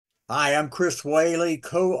Hi, I'm Chris Whaley,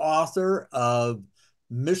 co-author of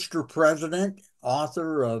Mr. President,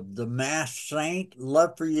 author of The Masked Saint.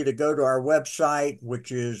 Love for you to go to our website,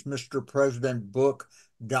 which is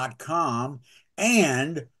mrpresidentbook.com,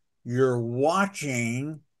 and you're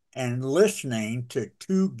watching and listening to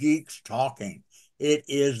Two Geeks Talking. It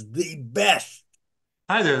is the best.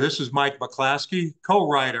 Hi there, this is Mike McClaskey,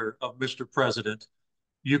 co-writer of Mr. President.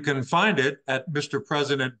 You can find it at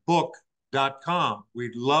mrpresidentbook.com.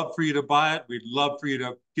 We'd love for you to buy it. We'd love for you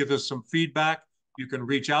to give us some feedback. You can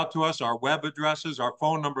reach out to us. Our web addresses, our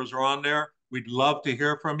phone numbers are on there. We'd love to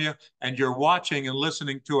hear from you. And you're watching and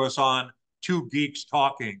listening to us on Two Geeks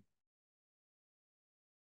Talking.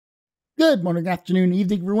 Good morning, afternoon,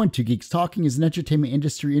 evening, everyone. Two Geeks Talking is an entertainment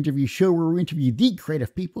industry interview show where we interview the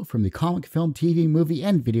creative people from the comic, film, TV, movie,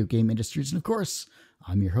 and video game industries. And of course,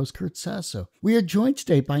 I'm your host, Kurt Sasso. We are joined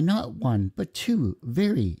today by not one, but two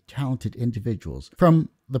very talented individuals from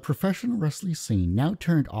the professional wrestling scene, now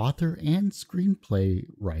turned author and screenplay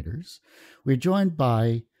writers. We're joined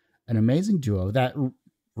by an amazing duo that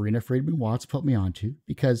Rena Friedman Watts put me onto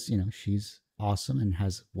because, she's awesome and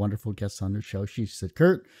has wonderful guests on her show. She said,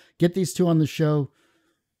 Kurt, get these two on the show.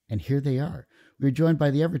 And here they are. We're joined by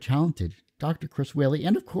the ever-talented Dr. Chris Whaley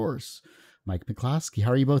and, of course, Mike McClaskey.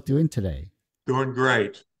 How are you both doing today? Doing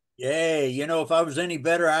great. Yay, if I was any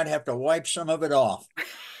better, I'd have to wipe some of it off.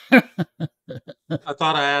 I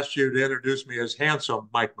thought I asked you to introduce me as handsome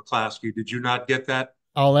Mike McClaskey. Did you not get that?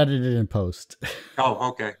 I'll edit it in post. Oh,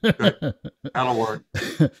 okay. Good. That'll work.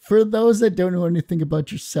 For those that don't know anything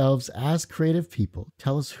about yourselves as creative people,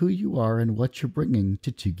 tell us who you are and what you're bringing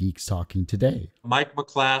to Two Geeks Talking today. Mike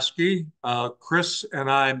McClaskey. Chris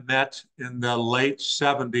and I met in the late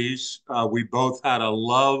 70s. We both had a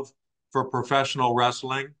love for professional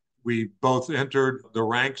wrestling. We both entered the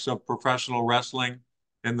ranks of professional wrestling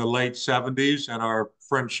in the late 70s, and our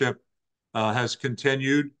friendship has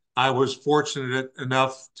continued. I was fortunate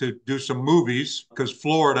enough to do some movies because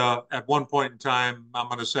Florida, at one point in time, I'm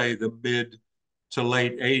going to say the mid to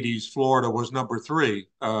late 80s, Florida was number three.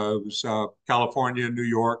 It was California, New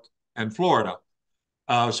York, and Florida.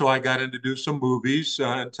 So I got in to do some movies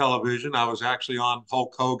and television. I was actually on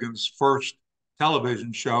Hulk Hogan's first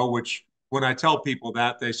television show, which when I tell people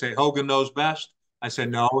that, they say, Hogan knows best. I said,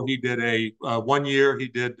 no, he did a 1 year. He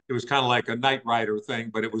did, it was kind of like a Knight Rider thing,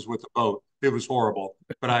 but it was with a boat. It was horrible.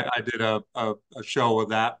 But I did a show of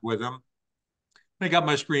that with him. I got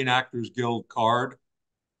my Screen Actors Guild card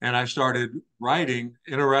and I started writing.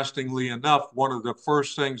 Interestingly enough, one of the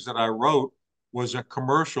first things that I wrote was a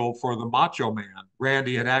commercial for the Macho Man.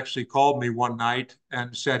 Randy had actually called me one night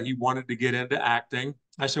and said he wanted to get into acting.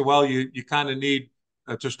 I said, well, you kind of need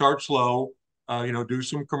to start slow, do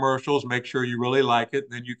some commercials, make sure you really like it,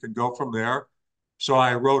 and then you can go from there. So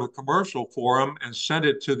I wrote a commercial for him and sent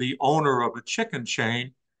it to the owner of a chicken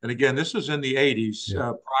chain. And again, this was in the 80s,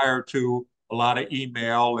 prior to a lot of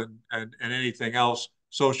email and anything else,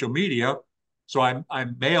 social media. So I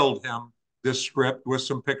mailed him this script with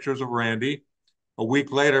some pictures of Randy. A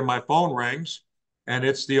week later, my phone rings, and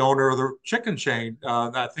it's the owner of the chicken chain.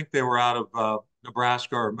 I think they were out of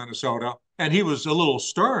Nebraska or Minnesota. And he was a little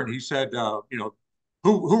stern. He said,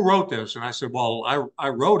 who wrote this? And I said, well, I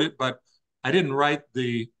wrote it, but I didn't write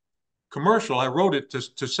the commercial. I wrote it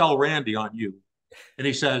to sell Randy on you. And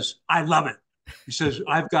he says, I love it. He says,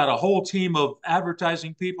 I've got a whole team of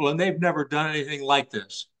advertising people and they've never done anything like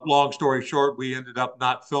this. Long story short, we ended up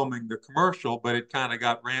not filming the commercial, but it kind of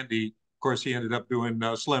got Randy. Of course, he ended up doing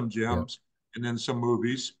Slim Jims and then some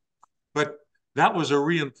movies. But that was a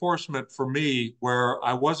reinforcement for me where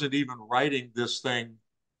I wasn't even writing this thing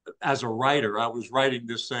as a writer. I was writing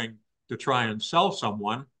this thing to try and sell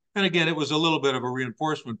someone. And again, it was a little bit of a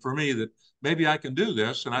reinforcement for me that maybe I can do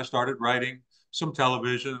this. And I started writing some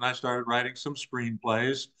television and I started writing some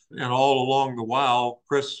screenplays. And all along the while,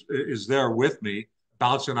 Chris is there with me,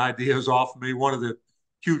 bouncing ideas off of me. One of the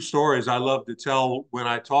cute stories I love to tell when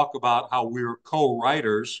I talk about how we were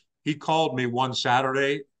co-writers, he called me one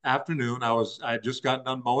Saturday afternoon. I had just gotten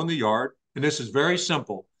done mowing the yard. And this is very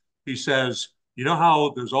simple. He says, you know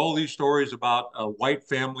how there's all these stories about a white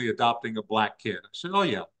family adopting a black kid? I said, oh,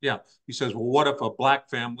 yeah, yeah. He says, well, what if a black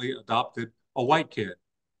family adopted a white kid?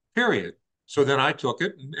 Period. So then I took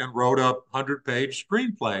it and wrote a 100-page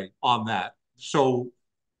screenplay on that. So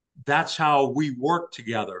that's how we work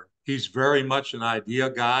together. He's very much an idea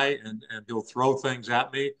guy and he'll throw things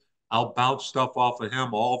at me. I'll bounce stuff off of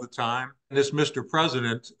him all the time. And this Mr.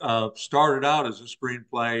 President started out as a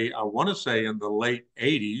screenplay, I want to say in the late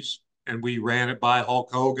 80s. And we ran it by Hulk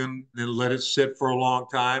Hogan, then let it sit for a long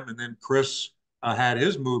time. And then Chris had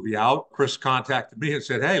his movie out. Chris contacted me and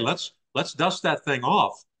said, hey, let's dust that thing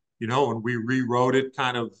off. and we rewrote it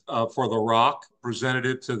kind of for The Rock, presented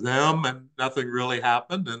it to them, and nothing really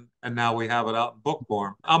happened. And now we have it out in book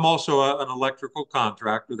form. I'm also an electrical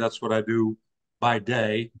contractor. That's what I do by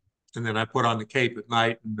day. And then I put on the cape at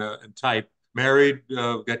night and type. Married,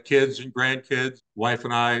 got kids and grandkids. Wife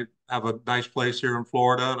and I have a nice place here in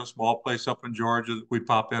Florida and a small place up in Georgia that we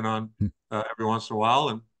pop in on every once in a while.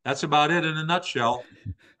 And that's about it in a nutshell.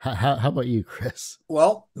 How about you, Chris?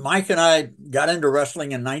 Well, Mike and I got into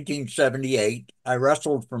wrestling in 1978. I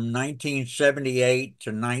wrestled from 1978 to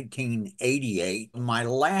 1988. My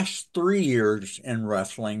last 3 years in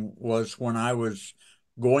wrestling was when I was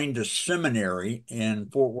going to seminary in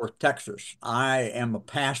Fort Worth, Texas. I am a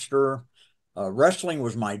pastor. Wrestling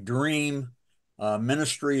was my dream.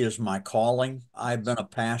 Ministry is my calling. I've been a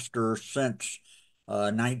pastor since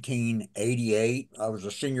 1988. I was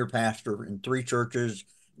a senior pastor in 3 churches.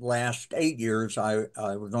 Last 8 years, I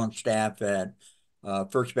was on staff at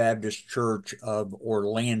First Baptist Church of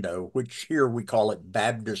Orlando, which here we call it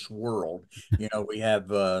Baptist World. We have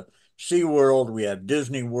SeaWorld, we have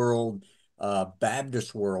Disney World,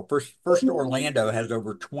 Baptist World. First Orlando has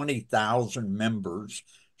over 20,000 members,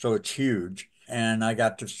 so it's huge. And I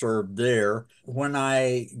got to serve there. When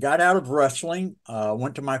I got out of wrestling,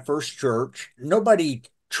 went to my first church. Nobody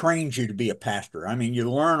trains you to be a pastor. I mean, you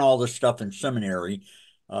learn all this stuff in seminary.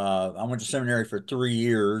 I went to seminary for 3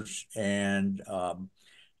 years, and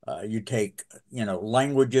you take,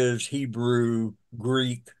 languages, Hebrew,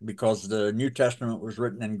 Greek, because the New Testament was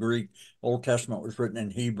written in Greek, Old Testament was written in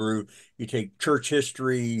Hebrew. You take church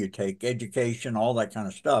history, you take education, all that kind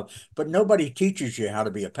of stuff, but nobody teaches you how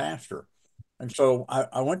to be a pastor. And so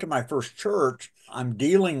I went to my first church. I'm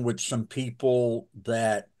dealing with some people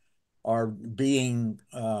that are being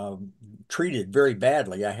treated very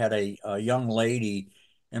badly. I had a young lady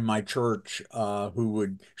in my church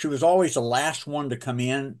she was always the last one to come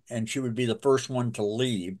in, and she would be the first one to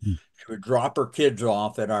leave. She would drop her kids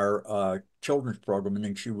off at our children's program, and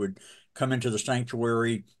then she would come into the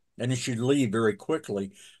sanctuary, and then she'd leave very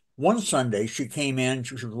quickly. One Sunday, she came in,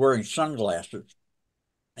 she was wearing sunglasses,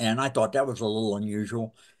 and I thought that was a little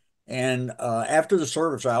unusual. And after the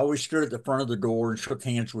service, I always stood at the front of the door and shook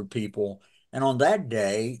hands with people. And on that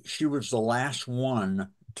day, she was the last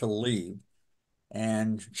one to leave.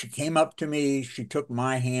 And she came up to me. She took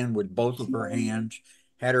my hand with both of her hands,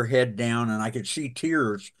 had her head down, and I could see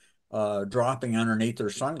tears dropping underneath her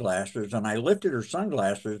sunglasses. And I lifted her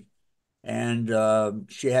sunglasses, and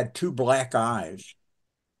she had two black eyes.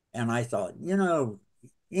 And I thought,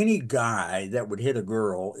 any guy that would hit a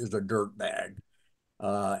girl is a dirtbag.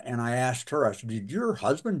 And I asked her, I said, did your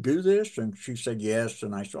husband do this? And she said, yes.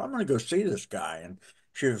 And I said, I'm going to go see this guy. And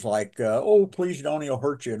she was like, oh, please don't, he'll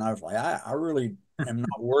hurt you. And I was like, I really am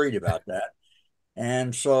not worried about that.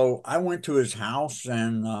 And so I went to his house,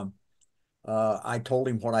 and I told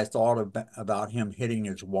him what I thought about him hitting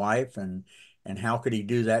his wife, and how could he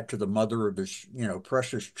do that to the mother of his,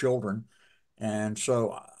 precious children. And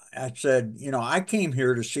so I said, I came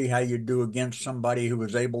here to see how you do against somebody who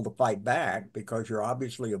was able to fight back, because you're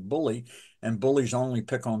obviously a bully, and bullies only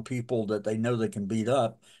pick on people that they know they can beat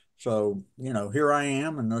up. So, here I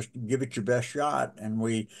am, and let's give it your best shot. And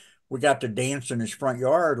we got to dance in his front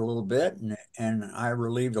yard a little bit, and I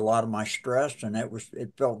relieved a lot of my stress, and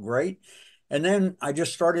it felt great. And then I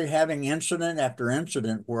just started having incident after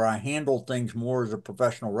incident where I handled things more as a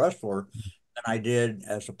professional wrestler than I did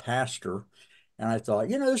as a pastor. And I thought,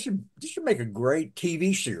 this should make a great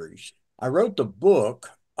TV series. I wrote the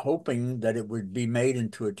book hoping that it would be made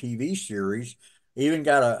into a TV series. I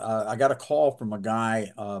got a call from a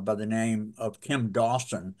guy by the name of Kim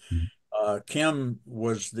Dawson. Kim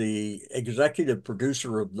was the executive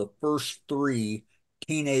producer of the first three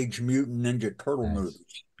Teenage Mutant Ninja Turtle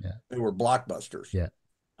movies. Yeah. They were blockbusters. Yeah.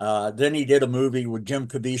 Then he did a movie with Jim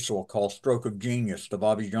Caviezel called Stroke of Genius, the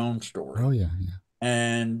Bobby Jones story. Oh, yeah, yeah.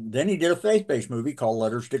 And then he did a faith-based movie called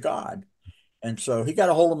Letters to God. And so he got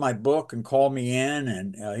a hold of my book and called me in,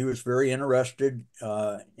 and he was very interested.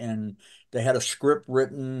 And they had a script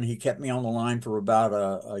written. He kept me on the line for about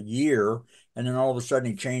a year, and then all of a sudden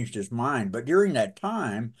he changed his mind. But during that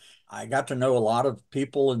time, I got to know a lot of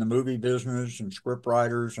people in the movie business and script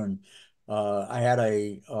writers, and I had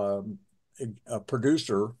a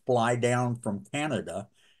producer fly down from Canada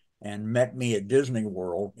and met me at Disney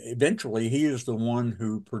World. Eventually, he is the one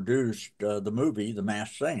who produced the movie, The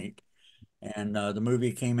Masked Saint. And the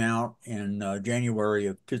movie came out in January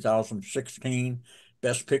of 2016,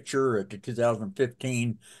 Best Picture at the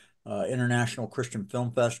 2015 International Christian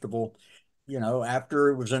Film Festival. After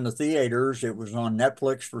it was in the theaters, it was on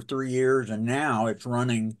Netflix for 3 years, and now it's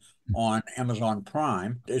running on Amazon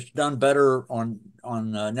Prime. It's done better on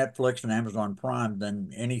Netflix and Amazon Prime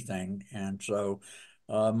than anything. And so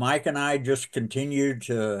Mike and I just continue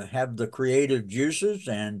to have the creative juices,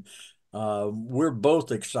 and we're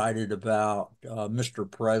both excited about Mr.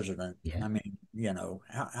 President. Yeah. I mean,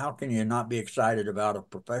 how can you not be excited about a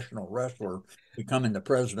professional wrestler becoming the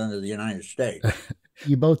president of the United States?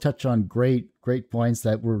 You both touch on great points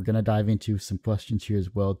that we're going to dive into some questions here as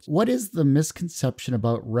well. What is the misconception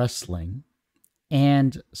about wrestling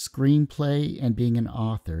and screenplay and being an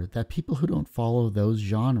author that people who don't follow those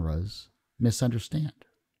genres misunderstand?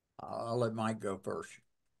 I'll let Mike go first.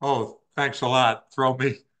 Oh, thanks a lot. Throw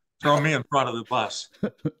me in front of the bus.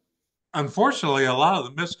 Unfortunately, a lot of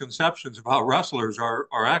the misconceptions about wrestlers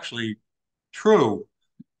are actually true.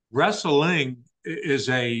 Wrestling is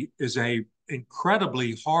a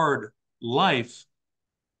incredibly hard life,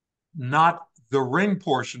 not the ring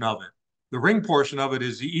portion of it. The ring portion of it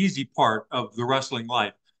is the easy part of the wrestling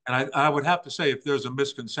life. And I would have to say, if there's a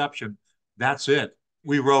misconception, that's it.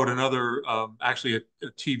 We wrote another, actually a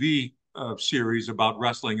TV series about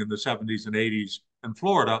wrestling in the 70s and 80s in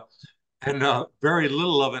Florida. And very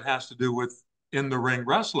little of it has to do with in the ring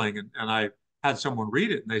wrestling. And I had someone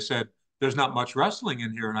read it and they said, there's not much wrestling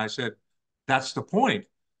in here. And I said, that's the point.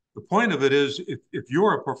 The point of it is if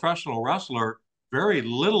you're a professional wrestler, very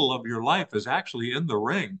little of your life is actually in the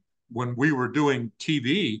ring. When we were doing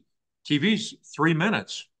TV's 3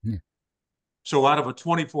 minutes. Yeah. So out of a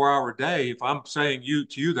 24-hour day, if I'm saying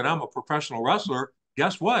to you that I'm a professional wrestler,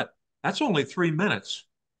 guess what? That's only 3 minutes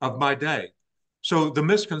of my day. So the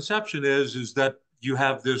misconception is that you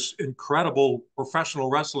have this incredible professional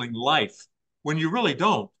wrestling life when you really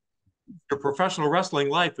don't. Your professional wrestling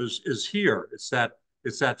life is here. It's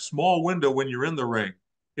that small window when you're in the ring.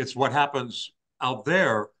 It's what happens out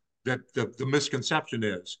there that the misconception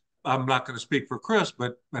is. I'm not going to speak for Chris,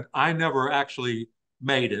 but I never actually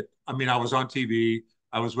made it. I mean, I was on TV.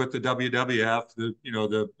 I was with the WWF,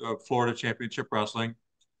 the Florida Championship Wrestling,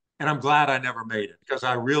 and I'm glad I never made it because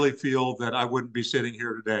I really feel that I wouldn't be sitting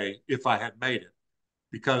here today if I had made it,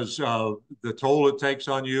 because the toll it takes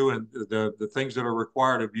on you and the things that are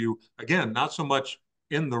required of you. Again, not so much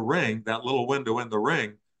in the ring, that little window in the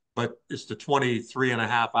ring, but it's the 23 and a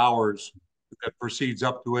half hours that precedes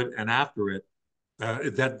up to it and after it.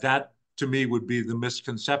 That to me would be the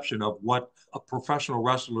misconception of what a professional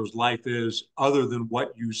wrestler's life is, other than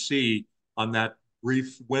what you see on that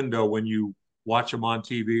brief window when you watch them on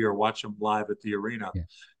TV or watch them live at the arena.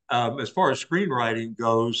 Yeah. As far as screenwriting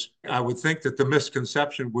goes, I would think that the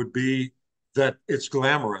misconception would be that it's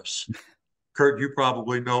glamorous. Kurt, you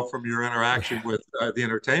probably know from your interaction with the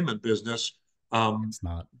entertainment business. It's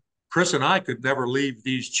not. Chris and I could never leave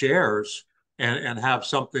these chairs and have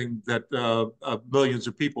something that millions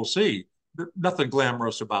of people see. Nothing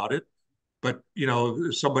glamorous about it. But,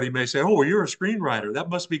 somebody may say, oh, well, you're a screenwriter. That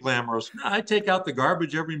must be glamorous. No, I take out the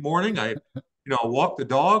garbage every morning. I walk the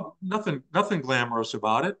dog. Nothing glamorous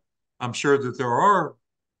about it. I'm sure that there are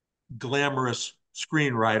glamorous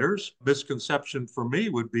screenwriters. Misconception for me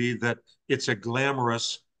would be that it's a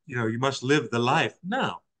glamorous, you must live the life.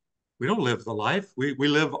 No, we don't live the life. We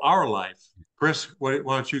live our life. Chris, why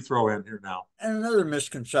don't you throw in here now? And another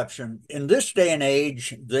misconception, in this day and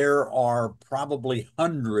age, there are probably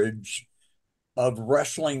hundreds of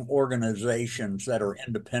wrestling organizations that are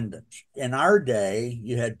independent. In our day,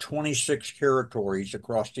 you had 26 territories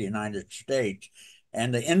across the United States,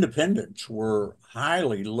 and the independents were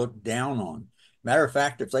highly looked down on. Matter of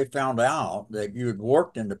fact, if they found out that you had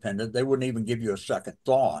worked independent, they wouldn't even give you a second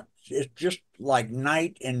thought. It's just like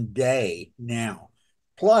night and day now.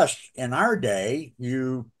 Plus, in our day,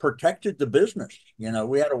 you protected the business.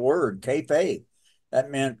 We had a word, kayfabe.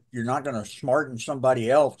 That meant you're not going to smarten somebody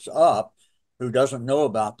else up who doesn't know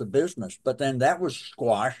about the business. But then that was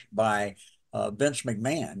squashed by Vince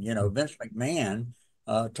McMahon. Vince McMahon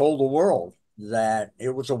told the world that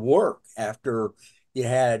it was a work after you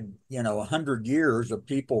had, 100 years of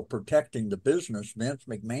people protecting the business. Vince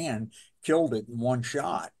McMahon killed it in one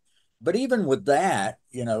shot. But even with that,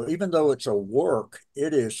 even though it's a work,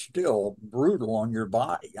 it is still brutal on your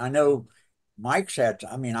body. I know Mike's had,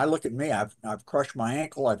 I look at me, I've crushed my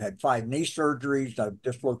ankle. I've had 5 knee surgeries. I've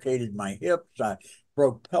dislocated my hips. I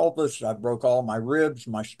broke pelvis. I broke all my ribs,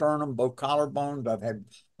 my sternum, both collarbones. I've had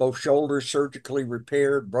both shoulders surgically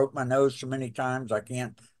repaired, broke my nose so many times I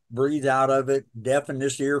can't breathe out of it, deaf in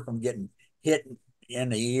this ear from getting hit in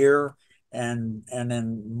the ear, and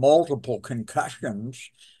then multiple concussions.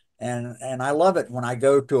 And I love it when I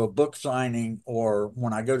go to a book signing or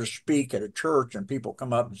when I go to speak at a church and people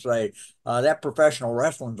come up and say, that professional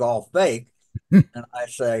wrestling's all fake. And I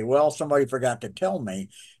say, well, somebody forgot to tell me.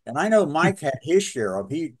 And I know Mike had his share of,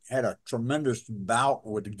 he had a tremendous bout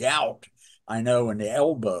with gout, I know, in the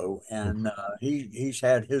elbow, and he's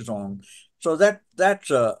had his own. So that's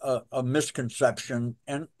a misconception.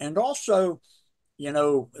 And also,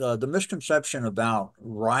 the misconception about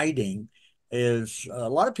writing is a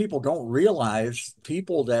lot of people don't realize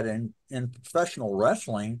people that in professional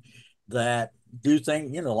wrestling that do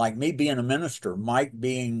things, like me being a minister, Mike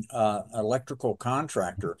being electrical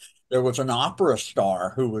contractor. There was an opera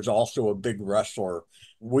star who was also a big wrestler.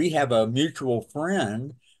 We have a mutual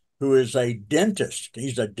friend who is a dentist.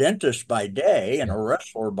 He's a dentist by day and Yeah. a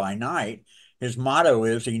wrestler by night. His motto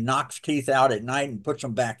is he knocks teeth out at night and puts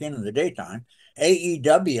them back in the daytime.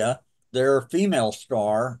 AEW, their female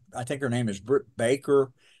star, I think her name is Britt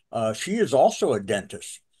Baker. She is also a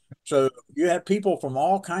dentist. So you have people from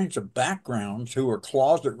all kinds of backgrounds who are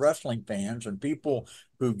closet wrestling fans and people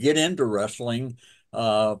who get into wrestling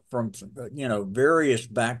from various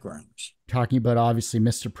backgrounds. Talking about obviously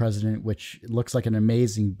Mr. President, which looks like an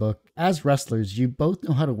amazing book. As wrestlers, you both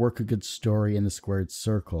know how to work a good story in the squared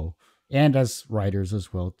circle, and as writers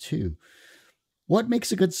as well too. What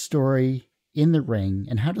makes a good story in the ring,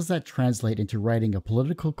 and how does that translate into writing a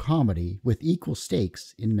political comedy with equal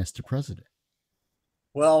stakes in Mr. President?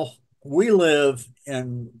 Well, we live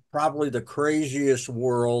in probably the craziest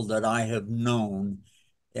world that I have known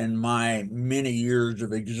in my many years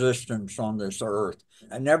of existence on this earth.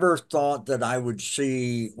 I never thought that I would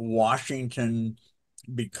see Washington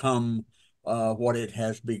become what it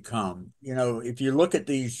has become. If you look at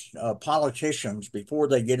these politicians before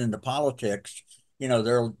they get into politics,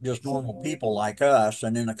 they're just normal people like us.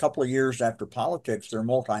 And in a couple of years after politics, they're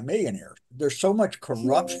multimillionaires. There's so much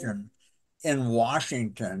corruption in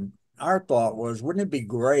Washington. Our thought was, wouldn't it be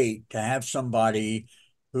great to have somebody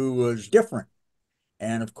who was different?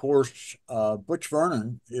 And of course, Butch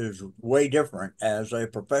Vernon is way different as a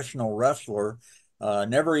professional wrestler,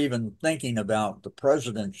 never even thinking about the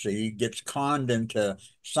presidency, gets conned into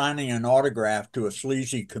signing an autograph to a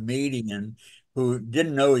sleazy comedian who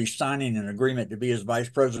didn't know he's signing an agreement to be his vice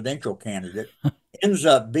presidential candidate, ends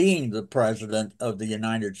up being the president of the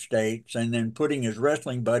United States, and then putting his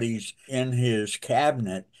wrestling buddies in his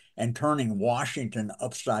cabinet and turning Washington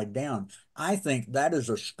upside down. I think that is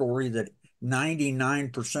a story that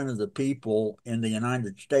 99% of the people in the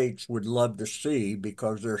United States would love to see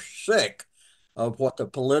because they're sick of what the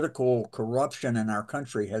political corruption in our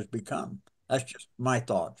country has become. That's just my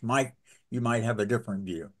thoughts. Mike, you might have a different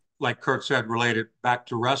view. Like Kurt said, related back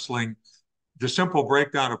to wrestling, the simple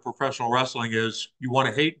breakdown of professional wrestling is you want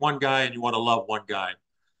to hate one guy and you want to love one guy.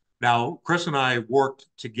 Now, Chris and I worked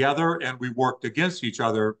together and we worked against each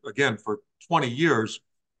other again for 20 years.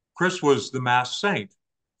 Chris was the masked saint,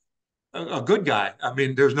 a good guy. I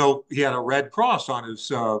mean, he had a red cross on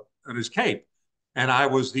his cape, and I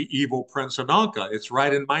was the evil Prince Ananka. It's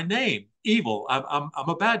right in my name, evil. I'm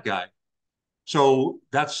a bad guy. So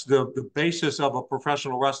that's the basis of a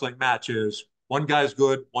professional wrestling match is one guy's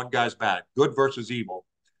good, one guy's bad, good versus evil.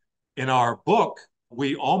 In our book,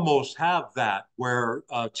 we almost have that where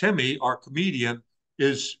Timmy, our comedian,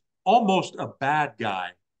 is almost a bad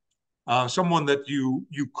guy, someone that you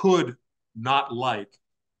could not like.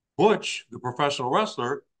 Butch, the professional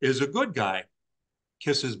wrestler, is a good guy,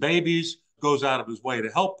 kisses babies, goes out of his way to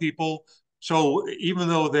help people. So even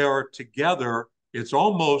though they are together, it's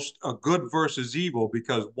almost a good versus evil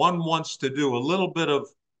because one wants to do a little bit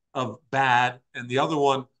of bad and the other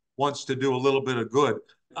one wants to do a little bit of good.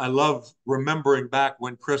 I love remembering back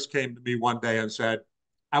when Chris came to me one day and said,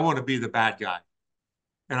 I want to be the bad guy.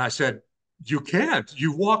 And I said, you can't.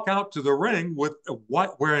 You walk out to the ring with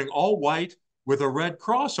wearing all white with a red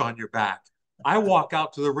cross on your back. I walk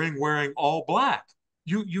out to the ring wearing all black.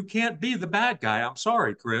 You can't be the bad guy. I'm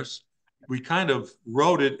sorry, Chris. We kind of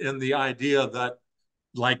wrote it in the idea that,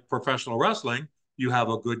 like professional wrestling, you have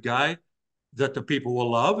a good guy that the people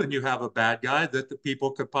will love, and you have a bad guy that the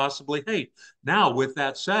people could possibly hate. Now, with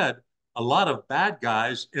that said, a lot of bad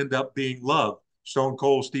guys end up being loved. Stone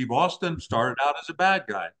Cold Steve Austin started out as a bad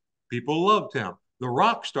guy. People loved him. The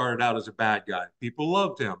Rock started out as a bad guy. People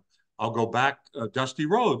loved him. I'll go back. Dusty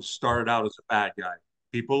Rhodes started out as a bad guy.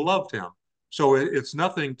 People loved him. So it's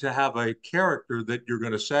nothing to have a character that you're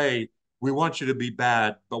going to say, we want you to be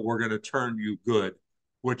bad, but we're going to turn you good,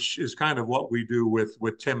 which is kind of what we do with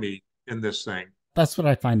Timmy in this thing. That's what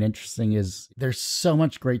I find interesting is there's so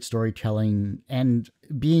much great storytelling, and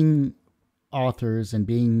being authors and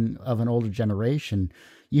being of an older generation,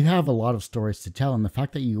 You have a lot of stories to tell, and the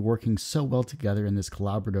fact that you're working so well together in this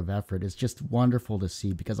collaborative effort is just wonderful to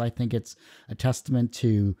see, because I think it's a testament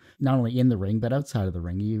to not only in the ring but outside of the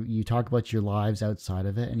ring. You talk about your lives outside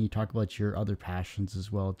of it, and you talk about your other passions as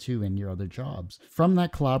well too, and your other jobs. From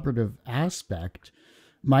that collaborative aspect,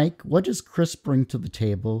 Mike, what does Chris bring to the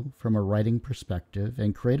table from a writing perspective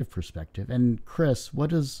and creative perspective? And Chris,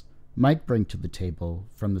 what does Mike bring to the table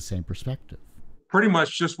from the same perspective? Pretty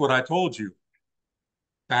much just what I told you.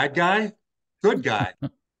 Bad guy, good guy.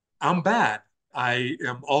 I'm bad. I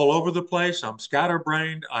am all over the place. I'm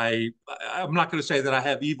scatterbrained. I'm not going to say that I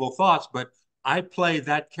have evil thoughts, but I play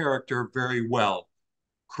that character very well.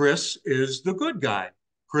 Chris is the good guy.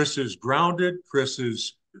 Chris is grounded. Chris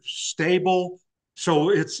is stable. So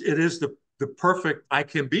it is the perfect. I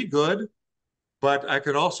can be good, but I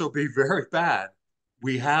can also be very bad.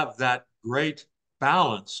 We have that great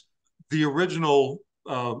balance. The original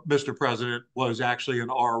Mr. President was actually an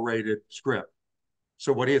R-rated script.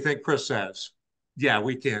 So what do you think Chris says? Yeah,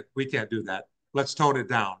 we can't do that. Let's tone it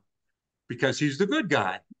down because he's the good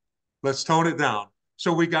guy. Let's tone it down.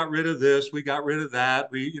 So we got rid of this, we got rid of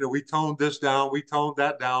that. We toned this down, we toned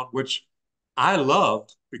that down, which I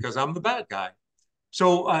loved because I'm the bad guy.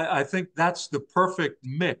 So I think that's the perfect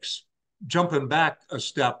mix. Jumping back a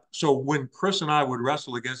step, so when Chris and I would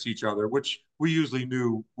wrestle against each other, which we usually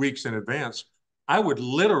knew weeks in advance, I would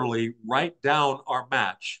literally write down our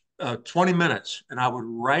match, 20 minutes, and I would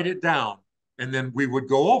write it down. And then we would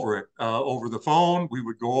go over it over the phone. We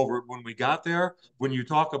would go over it when we got there. When you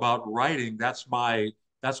talk about writing, that's my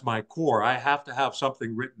core. I have to have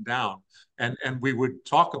something written down. And we would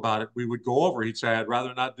talk about it. We would go over. He'd say, I'd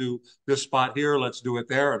rather not do this spot here. Let's do it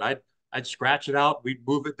there. And I'd scratch it out. We'd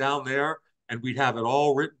move it down there, and we'd have it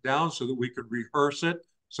all written down so that we could rehearse it,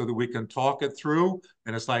 so that we can talk it through.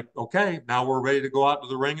 And it's like, okay, now we're ready to go out to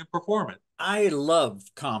the ring and perform it. I love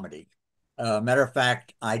comedy. Matter of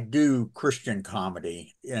fact, I do Christian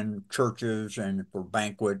comedy in churches and for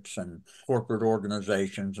banquets and corporate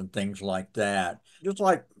organizations and things like that. Just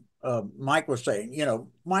like Mike was saying,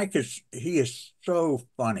 Mike he is so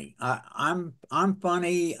funny. I'm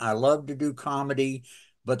funny. I love to do comedy,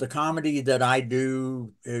 but the comedy that I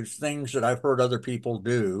do is things that I've heard other people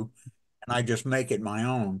do, and I just make it my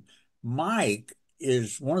own. Mike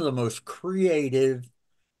is one of the most creative,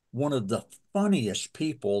 one of the funniest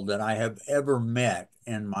people that I have ever met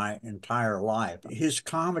in my entire life. His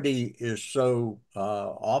comedy is so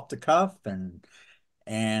off the cuff,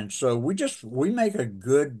 and so we make a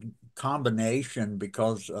good combination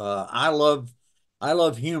because I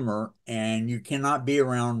love humor, and you cannot be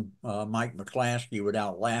around Mike McClaskey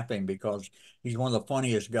without laughing because he's one of the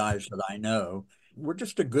funniest guys that I know. We're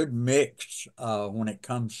just a good mix when it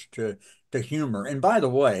comes to humor. And by the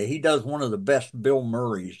way, he does one of the best Bill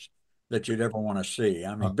Murrays that you'd ever want to see.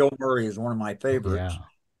 I mean, Bill Murray is one of my favorites.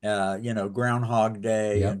 Yeah. Groundhog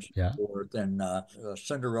Day Yep. and so Yeah. forth, and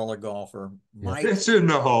Cinderella Golfer. Yep. Mike, It's in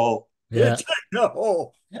the hole. Yeah. it's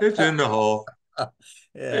no, It's in the hole. yeah,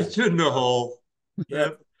 It's in the hole. yeah.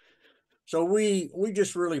 Yep. So we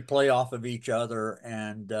just really play off of each other,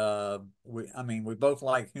 and we both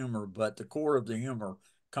like humor, but the core of the humor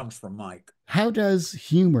comes from Mike. How does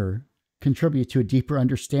humor contribute to a deeper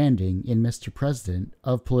understanding in Mr. President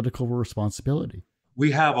of political responsibility?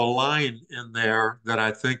 We have a line in there that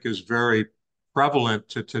I think is very prevalent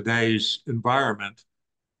to today's environment.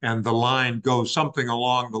 And the line goes something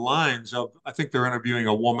along the lines of, I think they're interviewing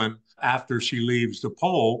a woman after she leaves the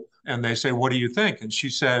poll, and they say, what do you think? And she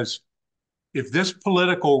says, if this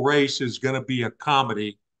political race is going to be a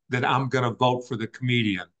comedy, then I'm going to vote for the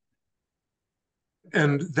comedian.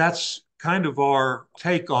 And that's kind of our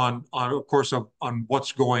take on of course, on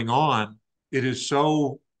what's going on. It is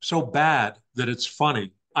so bad that it's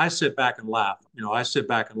funny. I sit back and laugh. I sit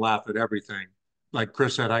back and laugh at everything. Like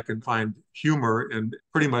Chris said, I can find humor in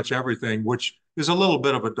pretty much everything, which is a little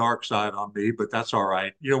bit of a dark side on me, but that's all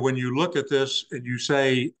right. When you look at this and you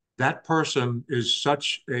say that person is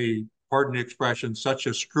such a, pardon the expression, such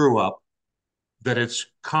a screw up that it's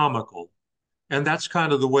comical. And that's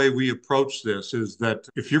kind of the way we approach this, is that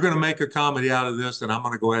if you're going to make a comedy out of this, then I'm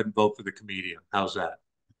going to go ahead and vote for the comedian. How's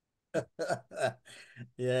that?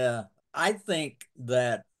 Yeah, I think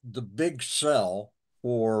that the big sell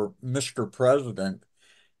for Mr. President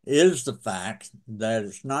is the fact that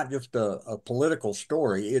it's not just a political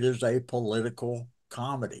story, it is a political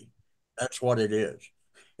comedy. That's what it is.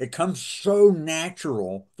 It comes so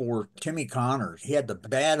natural for Timmy Connors. He had the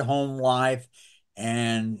bad home life,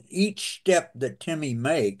 and each step that Timmy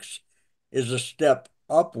makes is a step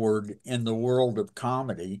upward in the world of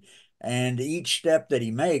comedy. And each step that he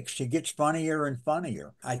makes, he gets funnier and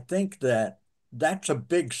funnier. I think that that's a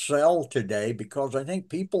big sell today because I think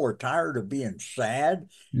people are tired of being sad.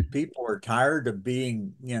 Mhm. People are tired of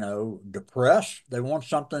being, depressed. They want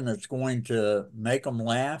something that's going to make them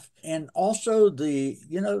laugh. And also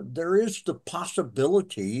there is the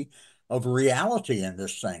possibility of reality in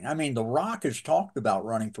this thing. I mean, The Rock has talked about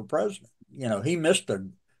running for president. He missed a,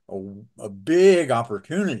 a big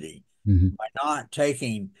opportunity Mhm. by not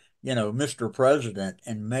taking, Mr. President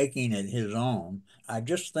and making it his own. I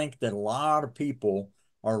just think that a lot of people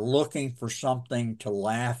are looking for something to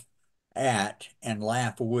laugh at and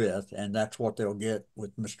laugh with, and that's what they'll get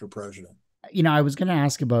with Mr. President. I was going to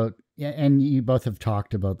ask about, and you both have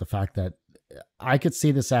talked about the fact that I could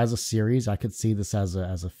see this as a series. I could see this as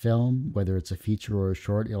a film, whether it's a feature or a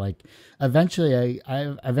short. You're like, eventually,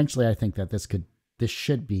 I think that this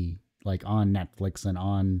should be like on Netflix and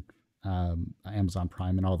on Amazon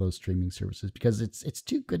Prime and all those streaming services because it's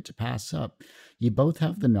too good to pass up. You both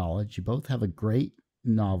have the knowledge. You both have a great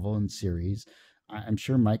novel and series. I'm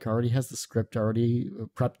sure Mike already has the script already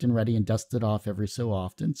prepped and ready and dusted off every so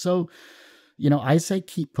often. So I say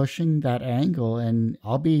keep pushing that angle, and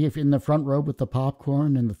I'll be in the front row with the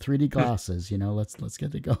popcorn and the 3D glasses. Let's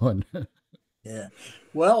get it going. Yeah.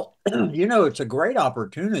 Well, it's a great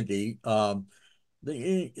opportunity.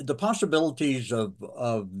 The possibilities of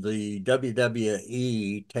the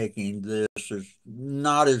WWE taking this is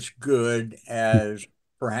not as good as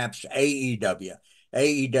perhaps AEW.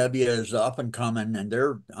 AEW is up and coming, and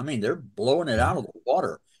they're blowing it out of the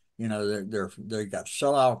water. They got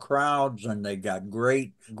sellout crowds, and they got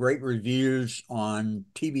great reviews on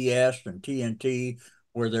TBS and TNT,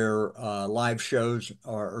 where their live shows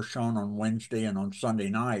are shown on Wednesday and on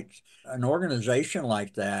Sunday nights. An organization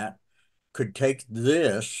like that could take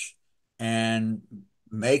this and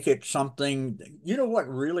make it something. You know what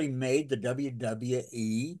really made the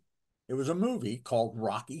WWE? It was a movie called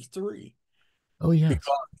Rocky 3 Oh yes.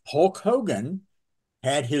 because Hulk Hogan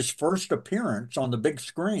had his first appearance on the big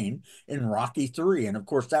screen in Rocky 3. And of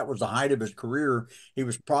course, that was the height of his career. He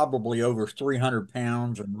was probably over 300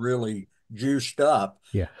 pounds and really juiced up.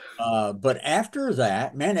 Yeah. But after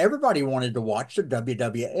that, man, everybody wanted to watch the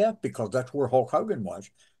WWF because that's where Hulk Hogan was.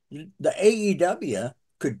 The AEW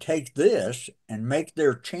could take this and make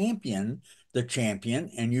their champion the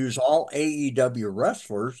champion and use all AEW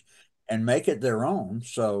wrestlers and make it their own.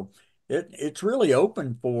 So it's really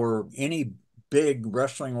open for any big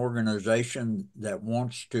wrestling organization that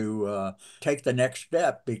wants to take the next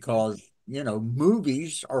step because,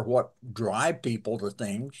 movies are what drive people to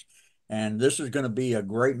things. And this is going to be a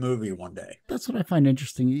great movie one day. That's what I find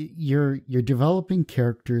interesting. You're developing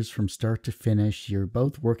characters from start to finish. You're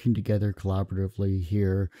both working together collaboratively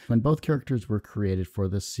here. When both characters were created for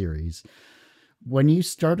this series, when you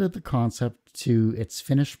started the concept to its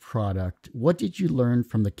finished product, what did you learn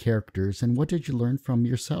from the characters and what did you learn from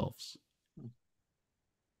yourselves?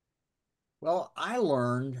 Well, I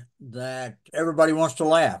learned that everybody wants to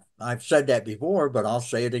laugh. I've said that before, but I'll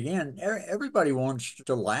say it again. Everybody wants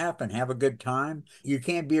to laugh and have a good time. You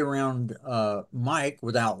can't be around Mike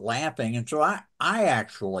without laughing. And so I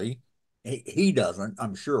actually, he doesn't,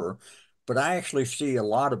 I'm sure, but I actually see a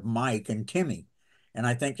lot of Mike and Timmy. And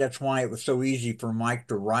I think that's why it was so easy for Mike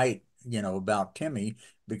to write, about Timmy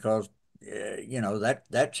because,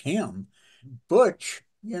 that's him. Butch,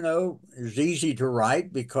 is easy to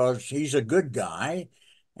write because he's a good guy,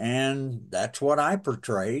 and that's what I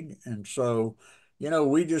portrayed. And so,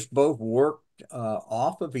 we just both worked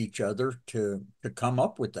off of each other to come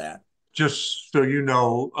up with that. Just so you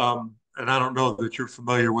know, and I don't know that you're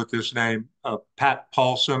familiar with this name, Pat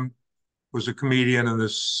Paulson was a comedian in the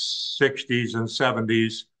 60s and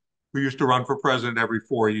 70s who used to run for president every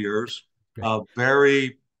 4 years. Great.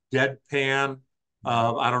 Very deadpan.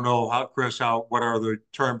 I don't know how, Chris, what are the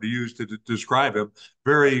term to use to describe him?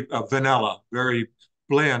 Very vanilla, very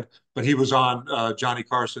bland. But he was on Johnny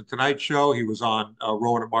Carson Tonight Show. He was on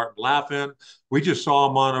Rowan and Martin Laugh-In. We just saw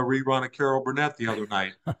him on a rerun of Carol Burnett the other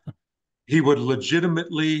night. He would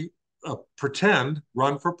legitimately pretend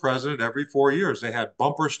run for president every 4 years. They had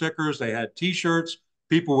bumper stickers, they had T-shirts.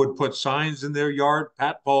 People would put signs in their yard,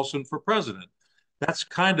 Pat Paulson for president. That's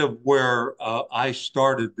kind of where I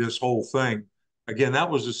started this whole thing. Again, that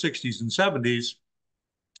was the 60s and 70s.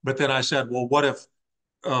 But then I said, well, what if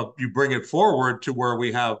you bring it forward to where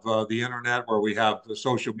we have the internet, where we have the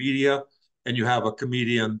social media, and you have a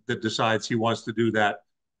comedian that decides he wants to do that.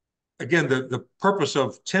 Again, the purpose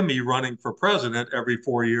of Timmy running for president every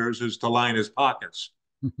 4 years is to line his pockets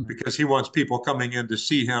because he wants people coming in to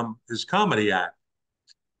see him, his comedy act.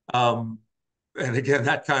 And again,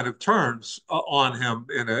 that kind of turns on him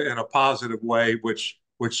in a positive way, which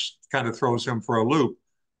kind of throws him for a loop.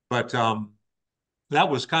 But that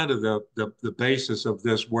was kind of the basis of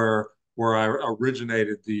this, where I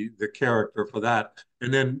originated the character for that.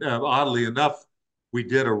 And then oddly enough, we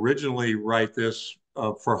did originally write this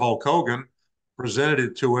for Hulk Hogan, presented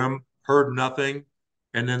it to him, heard nothing,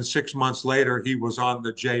 and then 6 months later he was on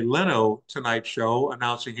the Jay Leno Tonight Show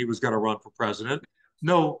announcing he was going to run for president.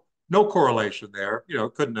 No correlation there.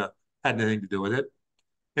 Couldn't have had anything to do with it.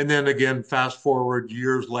 And then again, fast forward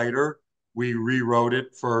years later, we rewrote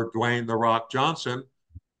it for Dwayne "The Rock" Johnson.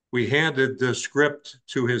 We handed the script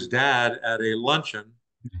to his dad at a luncheon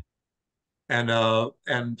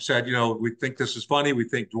and said, we think this is funny. We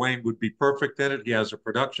think Dwayne would be perfect in it. He has a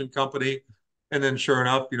production company. And then sure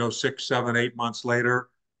enough, 6, 7, 8 months later,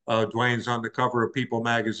 Dwayne's on the cover of People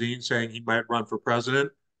magazine saying he might run for president.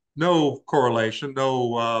 No correlation,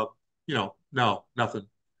 no, nothing.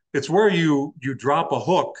 It's where you drop a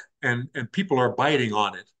hook and people are biting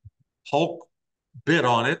on it. Hulk bit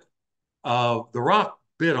on it. The Rock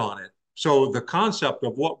bit on it. So the concept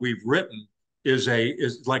of what we've written is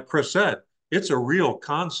like Chris said, it's a real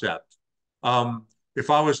concept. If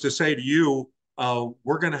I was to say to you,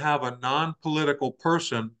 we're going to have a non-political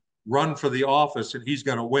person run for the office and he's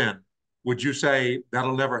going to win, would you say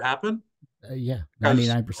that'll never happen? Yeah,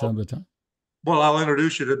 99% of the time. Well, I'll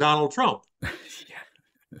introduce you to Donald Trump.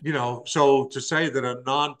 Yeah. So to say that a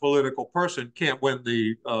non-political person can't win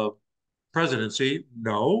the presidency,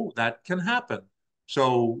 no, that can happen.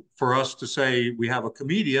 So for us to say we have a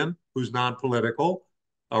comedian who's non-political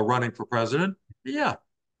running for president, yeah,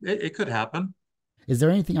 it could happen. Is there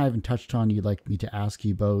anything I haven't touched on you'd like me to ask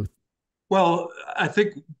you both? Well, I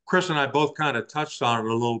think Chris and I both kind of touched on it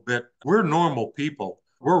a little bit. We're normal people.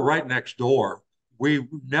 We're right next door. We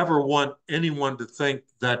never want anyone to think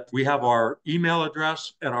that we have our email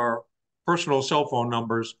address and our personal cell phone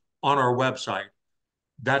numbers on our website.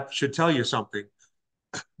 That should tell you something.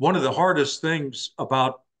 One of the hardest things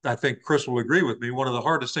about, I think Chris will agree with me, one of the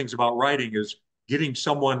hardest things about writing is getting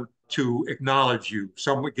someone to acknowledge you,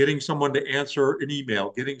 getting someone to answer an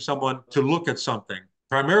email, getting someone to look at something,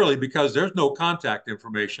 primarily because there's no contact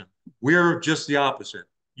information. We're just the opposite.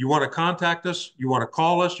 You want to contact us, you want to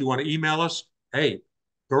call us, you want to email us, hey,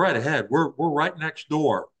 go right ahead. We're right next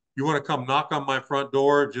door. You want to come knock on my front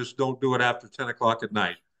door, just don't do it after 10 o'clock at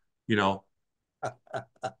night,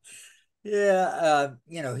 Yeah,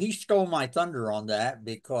 he stole my thunder on that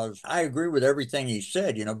because I agree with everything he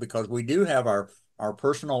said, because we do have our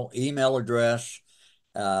personal email address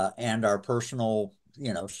and our personal,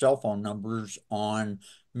 cell phone numbers on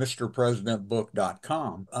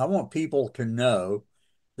MrPresidentBook.com. I want people to know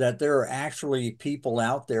that there are actually people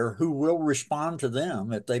out there who will respond to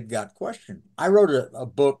them if they've got questions. I wrote a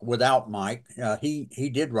book without Mike.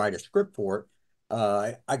 He did write a script for it.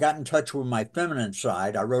 I got in touch with my feminine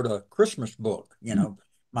side. I wrote a Christmas book.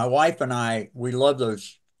 My wife and I, we love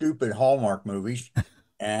those stupid Hallmark movies,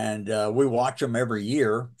 and we watch them every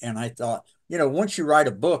year. And I thought, once you write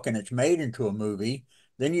a book and it's made into a movie,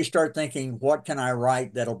 then you start thinking, what can I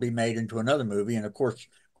write that'll be made into another movie? And of course,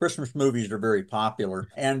 Christmas movies are very popular.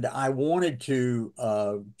 And I wanted to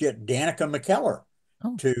get Danica McKellar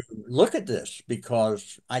to look at this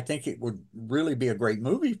because I think it would really be a great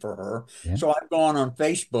movie for her. Yeah. So I've gone on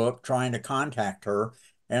Facebook trying to contact her,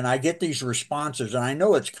 and I get these responses, and I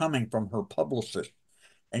know it's coming from her publicist.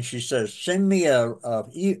 And she says, send me a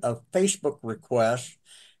Facebook request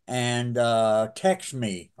and text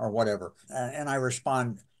me or whatever. And I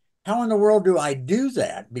respond, how in the world do I do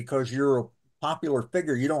that? Because you're a popular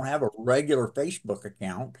figure. You don't have a regular Facebook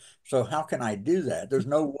account. So how can I do that? There's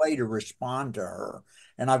no way to respond to her.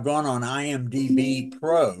 And I've gone on IMDb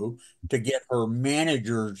Pro to get her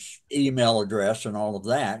manager's email address and all of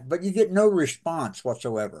that, but you get no response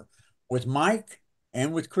whatsoever. With Mike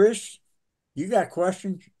and with Chris, you got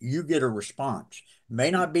questions, you get a response.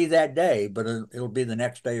 May not be that day, but it'll be the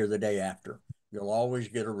next day or the day after. You'll always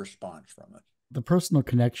get a response from it. The personal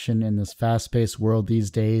connection in this fast-paced world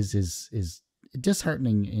these days is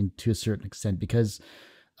disheartening to a certain extent because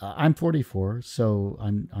I'm 44, so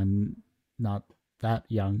I'm not that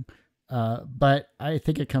young. But I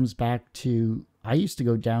think it comes back to, I used to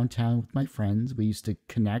go downtown with my friends. We used to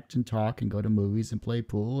connect and talk and go to movies and play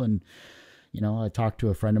pool. And, I talked to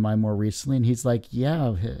a friend of mine more recently and he's like,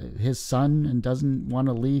 yeah, his son doesn't want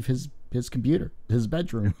to leave his computer, his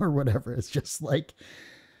bedroom or whatever. It's just like,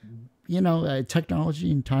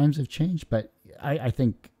 technology and times have changed, but I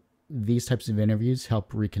think these types of interviews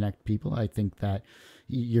help reconnect people. I think that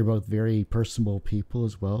you're both very personable people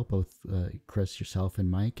as well, both Chris, yourself,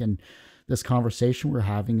 and Mike. And this conversation we're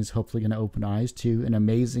having is hopefully going to open eyes to an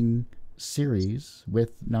amazing series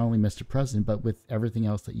with not only Mr. President, but with everything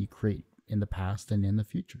else that you create in the past and in the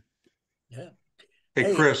future. Yeah. Hey,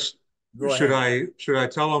 Hey, Chris, go should ahead. I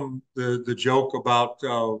tell them the joke about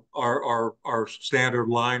our standard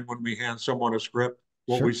line when we hand someone a script,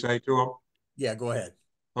 what we Sure. say to them? Yeah, go ahead.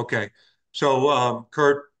 Okay. So,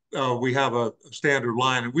 Kurt, we have a standard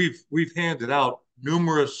line, and we've handed out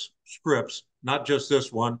numerous scripts, not just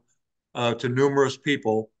this one, to numerous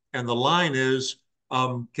people. And the line is,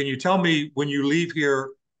 can you tell me when you leave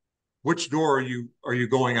here, which door are you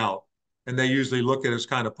going out? And they usually look at us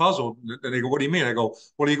kind of puzzled, and they go, "What do you mean?" I go,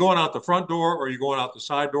 "Well, are you going out the front door, or are you going out the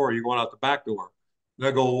side door, or are you going out the back door?" And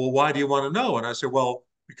they go, "Well, why do you want to know?" And I said, "Well,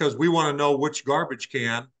 because we want to know which garbage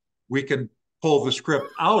can we can pull the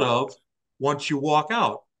script out of once you walk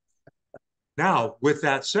out." Now, with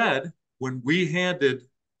that said, when we handed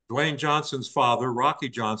Dwayne Johnson's father, Rocky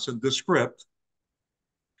Johnson, the script,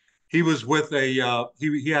 he was with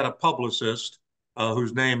he had a publicist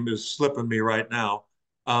whose name is slipping me right now.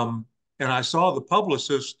 And I saw the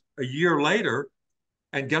publicist a year later,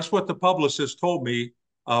 and guess what the publicist told me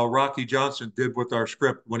Rocky Johnson did with our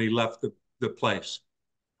script when he left the place?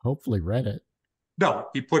 Hopefully read it. No,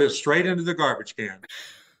 he put it straight into the garbage can.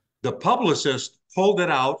 The publicist pulled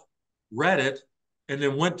it out, read it, and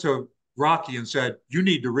then went to Rocky and said, "You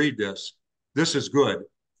need to read this. This is good."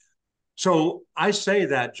 So I say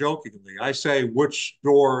that jokingly. I say, which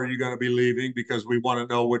door are you going to be leaving? Because we want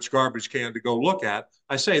to know which garbage can to go look at.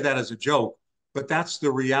 I say that as a joke, but that's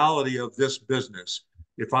the reality of this business.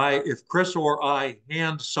 If Chris or I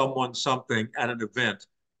hand someone something at an event,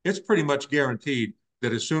 it's pretty much guaranteed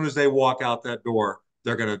that as soon as they walk out that door,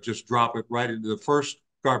 they're going to just drop it right into the first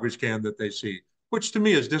garbage can that they see, which to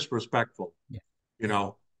me is disrespectful, Yeah. you Yeah.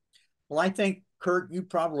 know. Well, I think, Kurt, you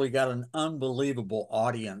probably got an unbelievable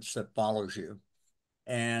audience that follows you.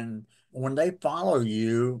 And when they follow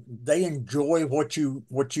you, they enjoy what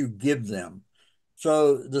you give them.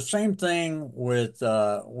 So the same thing with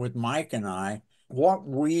Mike and I. What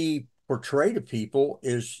we portray to people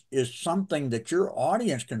is something that your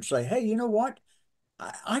audience can say, hey, you know what?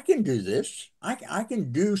 I can do this. I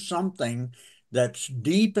can do something that's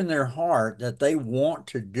deep in their heart that they want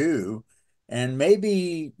to do. And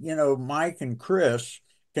maybe, Mike and Chris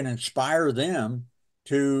can inspire them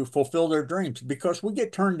to fulfill their dreams because we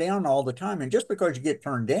get turned down all the time. And just because you get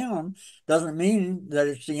turned down doesn't mean that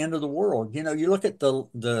it's the end of the world. You look at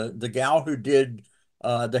the gal who did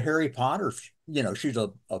the Harry Potters, she's a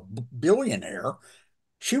billionaire.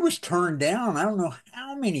 She was turned down, I don't know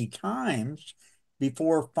how many times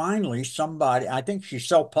before finally somebody, I think she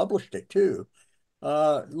self-published it too.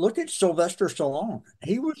 Look at Sylvester Stallone.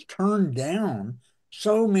 He was turned down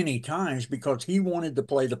so many times because he wanted to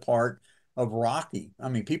play the part of Rocky. I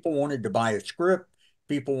mean, people wanted to buy a script,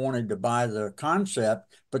 people wanted to buy the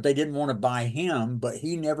concept, but they didn't want to buy him, but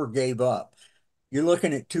he never gave up. You're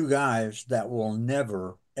looking at two guys that will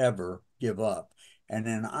never, ever give up. And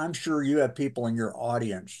then I'm sure you have people in your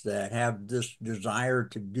audience that have this desire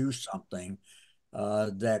to do something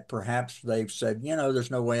that perhaps they've said,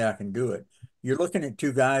 there's no way I can do it. You're looking at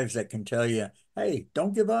two guys that can tell you, hey,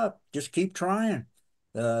 don't give up. Just keep trying.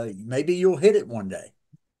 Maybe you'll hit it one day.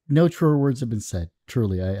 No truer words have been said.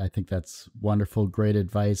 Truly, I think that's wonderful, great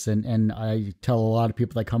advice. And I tell a lot of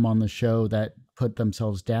people that come on the show that put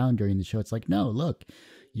themselves down during the show, it's like, no, look,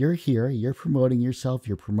 you're here, you're promoting yourself,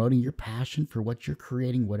 you're promoting your passion for what you're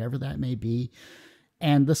creating, whatever that may be.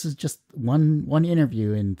 And this is just one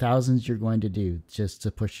interview in thousands you're going to do just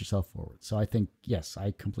to push yourself forward. So I think, yes,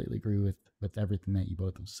 I completely agree with everything that you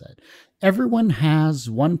both have said. Everyone has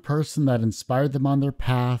one person that inspired them on their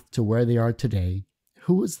path to where they are today.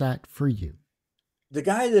 Who was that for you? The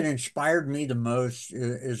guy that inspired me the most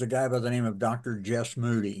is a guy by the name of Dr. Jess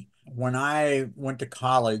Moody. When I went to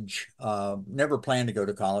college, never planned to go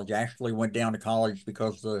to college. I actually went down to college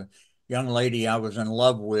because the young lady I was in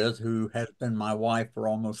love with, who has been my wife for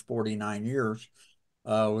almost 49 years,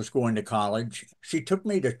 was going to college. She took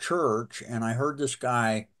me to church, and I heard this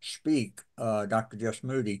guy speak, Dr. Jess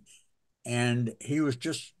Moody, and he was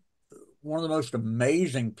just one of the most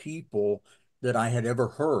amazing people that I had ever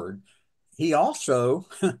heard. He also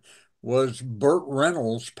was Burt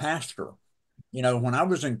Reynolds' pastor. When I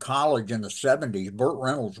was in college in the 70s, Burt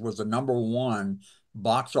Reynolds was the number one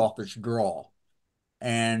box office draw.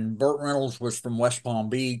 And Burt Reynolds was from West Palm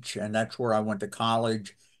Beach, and that's where I went to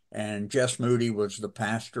college. And Jess Moody was the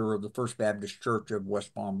pastor of the First Baptist Church of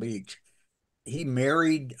West Palm Beach. He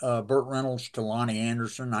married Burt Reynolds to Lonnie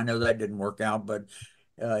Anderson. I know that didn't work out, but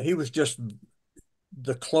he was just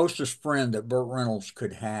the closest friend that Burt Reynolds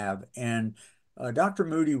could have. And Dr.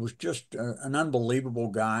 Moody was just an unbelievable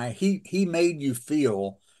guy. He made you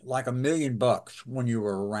feel like $1 million when you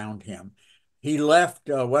were around him. He left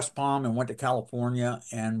West Palm and went to California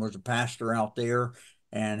and was a pastor out there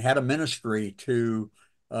and had a ministry to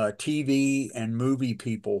TV and movie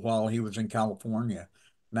people while he was in California.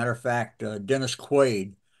 Matter of fact, Dennis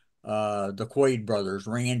Quaid, the Quaid brothers,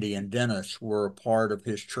 Randy and Dennis, were a part of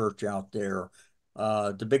his church out there.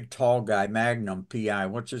 The big tall guy, Magnum PI,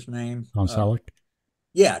 what's his name? Tom Selleck.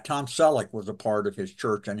 Yeah, Tom Selleck was a part of his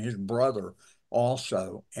church and his brother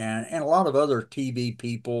also, and a lot of other TV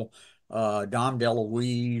people, Dom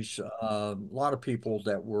DeLuise, a lot of people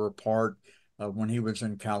that were a part when he was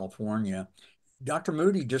in California. Dr.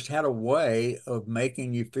 Moody just had a way of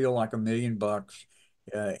making you feel like $1 million,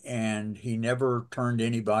 and he never turned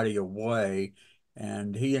anybody away,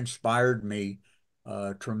 and he inspired me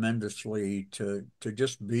tremendously to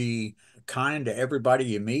just be kind to everybody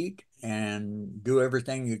you meet and do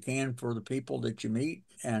everything you can for the people that you meet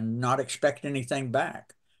and not expect anything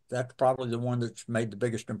back. That's probably the one that's made the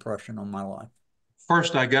biggest impression on my life.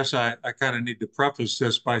 First, I guess I kind of need to preface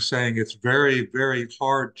this by saying it's very, very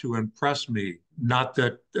hard to impress me. Not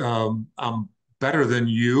that I'm better than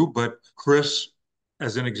you, but Chris,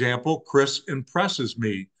 as an example, Chris impresses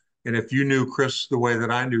me. And if you knew Chris the way that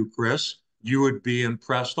I knew Chris, you would be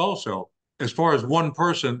impressed also. As far as one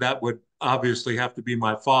person, that would obviously have to be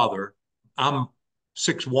my father. I'm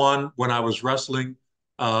 6'1". When I was wrestling,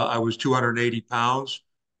 I was 280 pounds.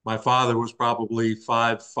 My father was probably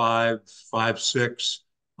 5'5", 5'6",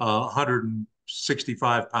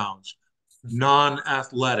 165 pounds,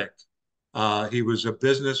 non-athletic. He was a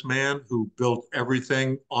businessman who built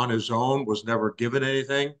everything on his own, was never given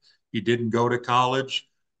anything. He didn't go to college.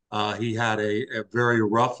 He had a very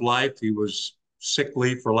rough life. He was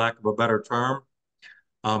sickly, for lack of a better term.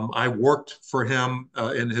 I worked for him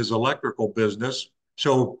in his electrical business.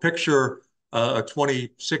 So picture a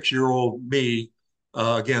 26-year-old me,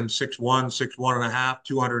 again, 6'1", 6'1 and a half,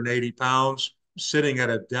 280 pounds, sitting at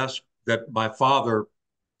a desk that my father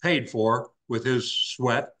paid for with his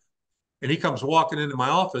sweat. And he comes walking into my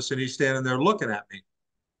office and he's standing there looking at me.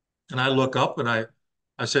 And I look up and I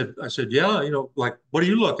said, yeah, like, what are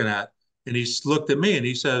you looking at? And he looked at me and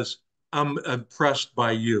he says, I'm impressed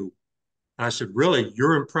by you. And I said, really?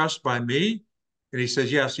 You're impressed by me? And he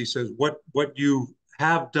says, yes. He says, what you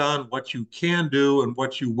have done, what you can do, and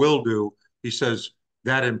what you will do, he says,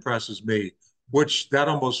 that impresses me, which that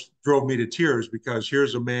almost drove me to tears, because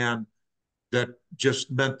here's a man that just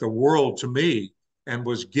meant the world to me and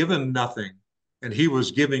was given nothing. And he was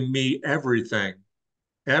giving me everything,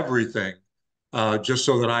 everything, just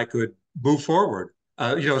so that I could move forward.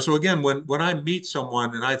 So again, when I meet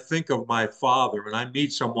someone and I think of my father, and I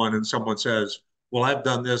meet someone and someone says, well, I've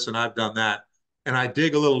done this and I've done that. And I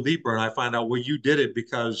dig a little deeper and I find out, well, you did it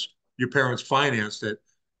because your parents financed it.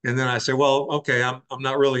 And then I say, well, okay, I'm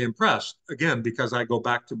not really impressed, again, because I go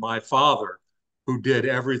back to my father, who did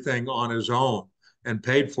everything on his own and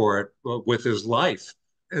paid for it with his life.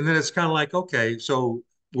 And then it's kind of like, okay, so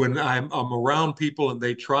when I'm around people and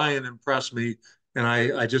they try and impress me, and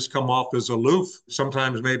I just come off as aloof,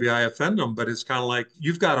 sometimes maybe I offend them, but it's kind of like,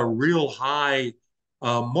 you've got a real high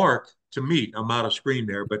mark to meet. I'm out of screen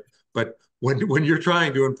there, but when you're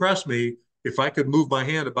trying to impress me, if I could move my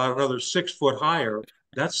hand about another 6 foot higher,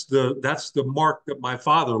 that's the mark that my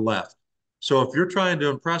father left. So if you're trying to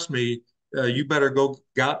impress me, you better go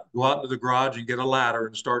out into the garage and get a ladder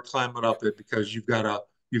and start climbing up it, because you've got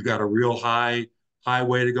a real high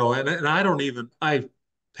way to go. And I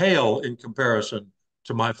pale in comparison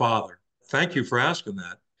to my father. Thank you for asking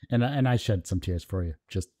that. And I shed some tears for you,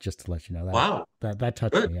 just to let you know that. Wow, that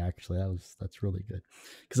touched good. me, actually. That's really good,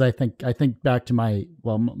 because I think back to my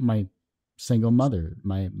single mother,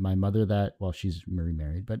 my mother that, well, she's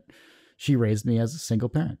remarried, but she raised me as a single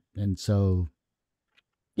parent, and so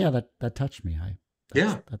yeah, that touched me.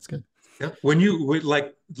 That's good. Yeah,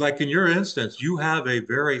 like in your instance, you have a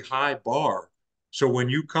very high bar. So when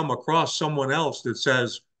you come across someone else that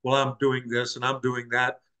says, well, I'm doing this and I'm doing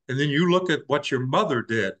that, and then you look at what your mother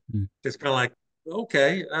did, it's kind of like,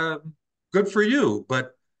 okay, good for you,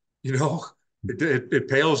 but it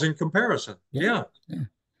pales in comparison. Yeah.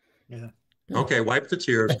 Okay, wipe the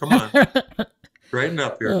tears. Come on, straighten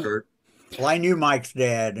up here, Kurt. Well, I knew Mike's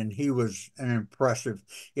dad, and he was an impressive.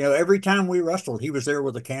 Every time we wrestled, he was there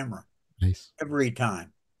with a camera. Nice. Every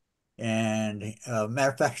time. And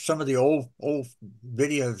matter of fact, some of the old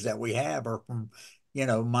videos that we have are from,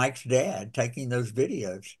 Mike's dad taking those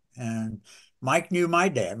videos. And Mike knew my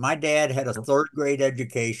dad. My dad had a third grade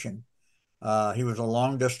education. He was a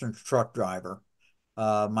long distance truck driver.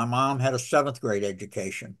 My mom had a seventh grade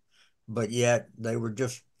education, but yet they were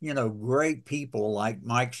just, great people. Like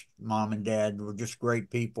Mike's mom and dad were just great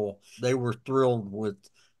people. They were thrilled with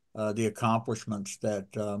the accomplishments that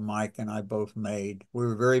Mike and I both made. We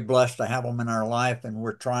were very blessed to have them in our life, and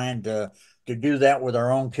we're trying to do that with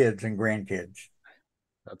our own kids and grandkids.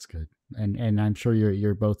 That's good. And I'm sure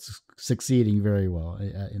you're both succeeding very well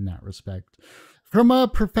in that respect. From a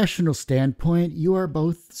professional standpoint, you are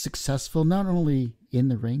both successful not only in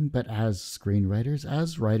the ring, but as screenwriters,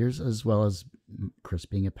 as writers, as well as Chris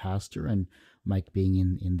being a pastor and Mike being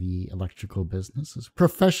in the electrical businesses.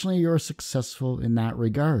 Professionally, you're successful in that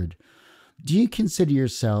regard. Do you consider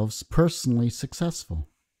yourselves personally successful?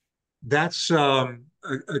 That's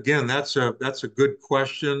again, that's a good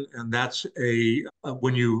question, and that's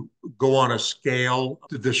when you go on a scale.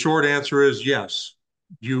 The short answer is yes.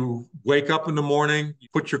 You wake up in the morning, you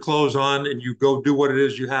put your clothes on, and you go do what it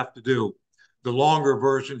is you have to do. The longer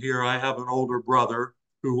version here, I have an older brother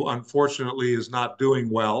who unfortunately is not doing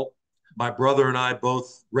well. My brother and I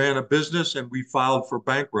both ran a business, and we filed for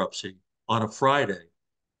bankruptcy on a Friday.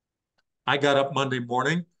 I got up Monday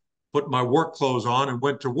morning, put my work clothes on, and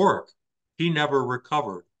went to work. He never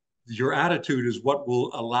recovered. Your attitude is what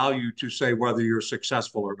will allow you to say whether you're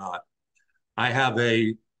successful or not. I have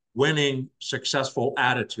a winning, successful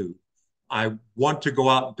attitude. I want to go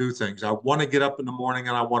out and do things. I want to get up in the morning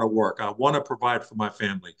and I want to work. I want to provide for my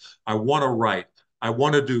family. I want to write. I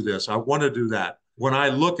want to do this. I want to do that. When I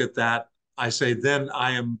look at that, I say, then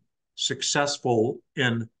I am successful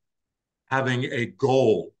in having a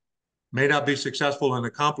goal. May not be successful in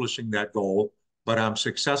accomplishing that goal, but I'm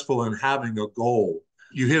successful in having a goal.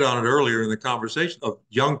 You hit on it earlier in the conversation of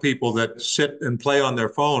young people that sit and play on their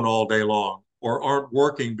phone all day long or aren't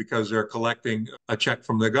working because they're collecting a check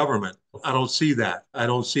from the government. I don't see that. I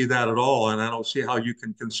don't see that at all. And I don't see how you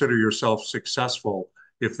can consider yourself successful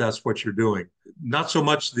if that's what you're doing. Not so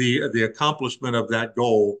much the accomplishment of that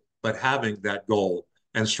goal, but having that goal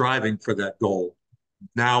and striving for that goal.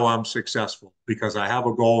 Now I'm successful because I have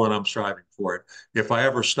a goal and I'm striving for it. If I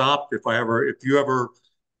ever stop, if you ever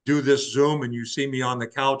do this Zoom and you see me on the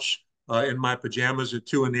couch in my pajamas at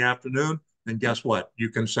 2 p.m, then guess what? You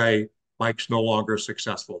can say Mike's no longer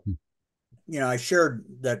successful. I shared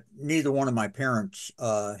that neither one of my parents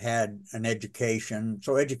had an education.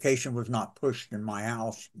 So education was not pushed in my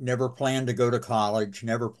house. Never planned to go to college,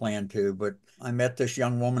 never planned to. But I met this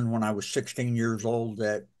young woman when I was 16 years old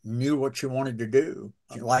that knew what she wanted to do.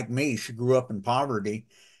 Like me, she grew up in poverty.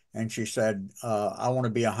 And she said, I want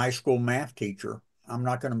to be a high school math teacher. I'm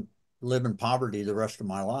not going to live in poverty the rest of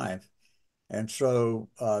my life. And so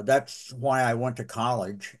that's why I went to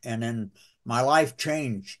college. And then my life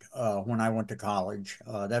changed when I went to college.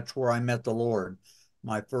 That's where I met the Lord,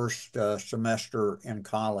 my first semester in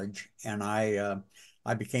college. And I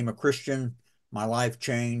became a Christian. My life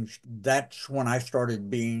changed. That's when I started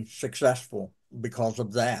being successful because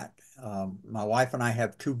of that. My wife and I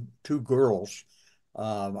have two girls.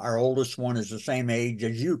 Our oldest one is the same age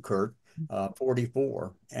as you, Kurt.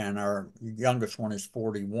 44, and our youngest one is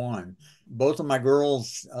 41. Both of my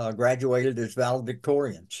girls graduated as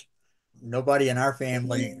valedictorians. Nobody in our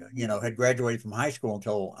family, had graduated from high school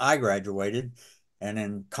until I graduated, and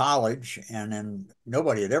in college, and then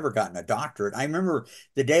nobody had ever gotten a doctorate. I remember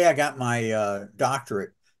the day I got my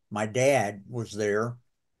doctorate, my dad was there.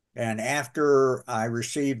 And after I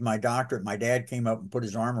received my doctorate, my dad came up and put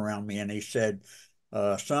his arm around me and he said,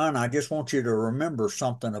 son, I just want you to remember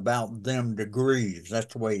something about them degrees.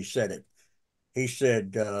 That's the way he said it. He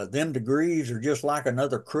said, them degrees are just like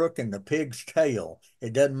another crook in the pig's tail.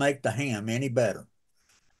 It doesn't make the ham any better.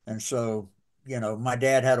 And so, my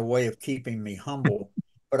dad had a way of keeping me humble.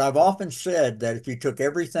 But I've often said that if you took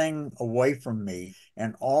everything away from me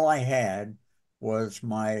and all I had was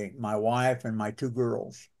my wife and my two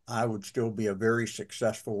girls, I would still be a very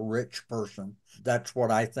successful, rich person. That's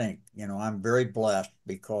what I think. I'm very blessed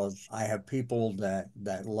because I have people that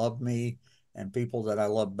love me and people that I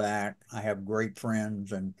love back. I have great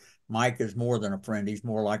friends, and Mike is more than a friend. He's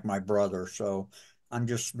more like my brother. So I'm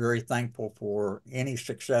just very thankful for any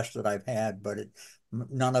success that I've had, but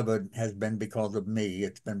none of it has been because of me.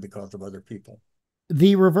 It's been because of other people.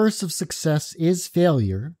 The reverse of success is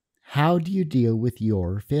failure. How do you deal with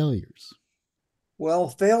your failures? Well,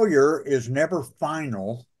 failure is never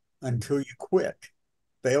final until you quit.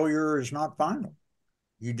 Failure is not final.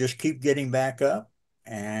 You just keep getting back up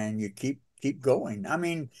and you keep going. I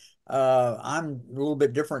mean, I'm a little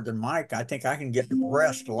bit different than Mike. I think I can get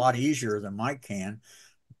depressed a lot easier than Mike can.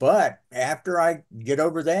 But after I get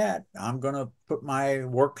over that, I'm going to put my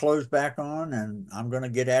work clothes back on and I'm going to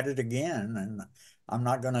get at it again. And I'm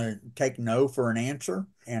not going to take no for an answer.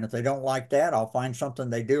 And if they don't like that, I'll find something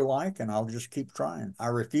they do like and I'll just keep trying. I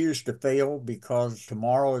refuse to fail because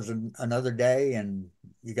tomorrow is another day and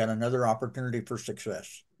You got another opportunity for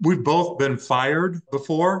success. We've both been fired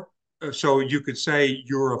before. So you could say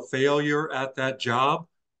you're a failure at that job.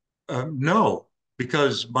 No,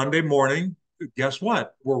 because Monday morning, guess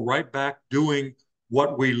what? We're right back doing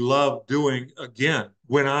what we love doing again.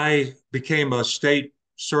 When I became a state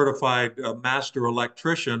certified master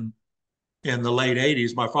electrician in the late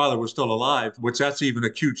 80s, my father was still alive, which that's even a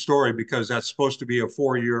cute story because that's supposed to be a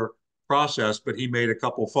 4-year process, but he made a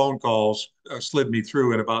couple phone calls, slid me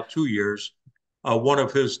through in about 2 years. One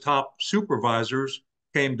of his top supervisors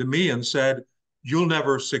came to me and said, "You'll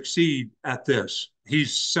never succeed at this."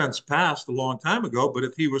 He's since passed a long time ago, but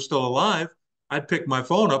if he was still alive, I'd pick my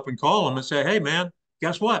phone up and call him and say, "Hey, man,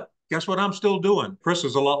 guess what? Guess what I'm still doing?" Chris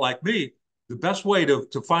is a lot like me. The best way to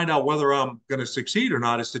find out whether I'm going to succeed or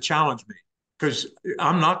not is to challenge me because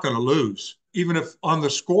I'm not going to lose. Even if on the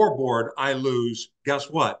scoreboard I lose, guess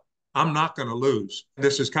what? I'm not going to lose.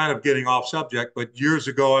 This is kind of getting off subject, but years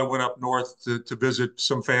ago I went up north to visit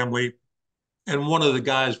some family, and one of the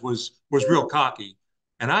guys was real cocky.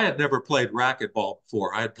 And I had never played racquetball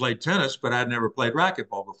before. I had played tennis, but I had never played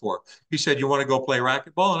racquetball before. He said, "You want to go play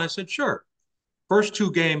racquetball?" And I said, "Sure." First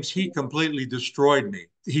 2 games, he completely destroyed me.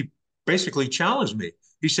 He basically challenged me.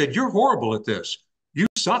 He said, "You're horrible at this. You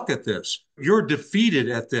suck at this. You're defeated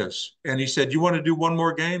at this." And he said, "You want to do one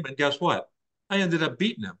more game?" And guess what? I ended up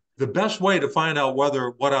beating him. The best way to find out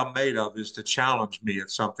whether what I'm made of is to challenge me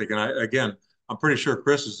at something. And again, I'm pretty sure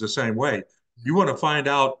Chris is the same way. You want to find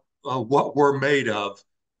out what we're made of,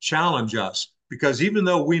 challenge us. Because even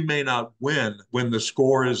though we may not win when the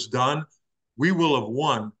score is done, we will have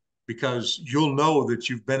won because you'll know that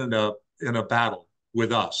you've been in a battle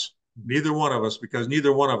with us. Neither one of us, because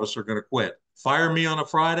neither one of us are going to quit. Fire me on a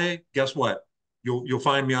Friday, guess what? You'll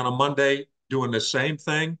find me on a Monday doing the same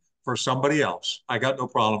thing for somebody else. I got no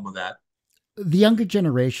problem with that. The younger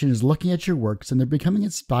generation is looking at your works and they're becoming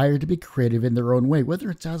inspired to be creative in their own way,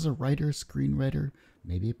 whether it's as a writer, screenwriter,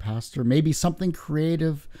 maybe a pastor, maybe something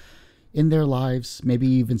creative in their lives, maybe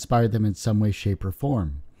you've inspired them in some way, shape, or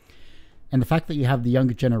form. And the fact that you have the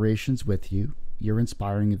younger generations with you, you're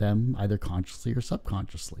inspiring them either consciously or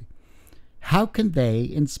subconsciously. How can they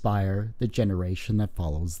inspire the generation that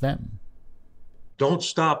follows them? Don't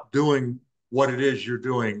stop doing what it is you're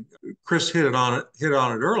doing. Chris hit on it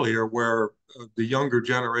earlier, where the younger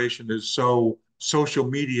generation is so social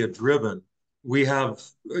media driven. We have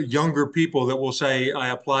younger people that will say, "I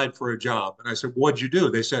applied for a job." And I said, "What'd you do?"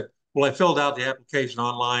 They said, "Well, I filled out the application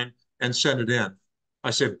online and sent it in."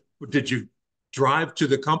 I said, "Did you drive to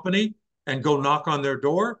the company and go knock on their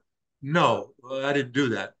door?" "No, I didn't do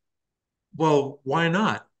that." "Well, why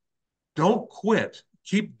not? Don't quit.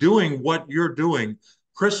 Keep doing what you're doing."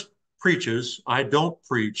 Chris preaches. I don't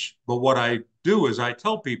preach. But what I do is I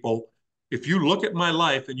tell people, if you look at my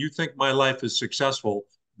life and you think my life is successful,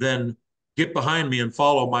 then get behind me and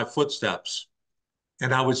follow my footsteps.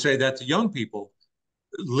 And I would say that to young people.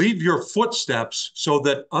 Leave your footsteps so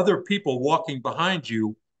that other people walking behind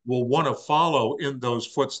you will want to follow in those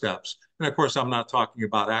footsteps. And of course, I'm not talking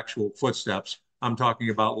about actual footsteps. I'm talking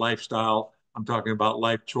about lifestyle. I'm talking about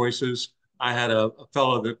life choices. I had a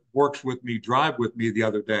fellow that works with me drive with me the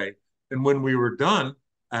other day. And when we were done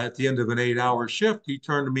at the end of an 8-hour shift, he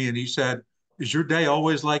turned to me and he said, "Is your day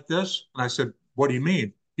always like this?" And I said, "What do you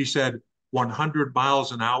mean?" He said, 100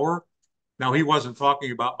 miles an hour. Now, he wasn't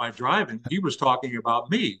talking about my driving. He was talking about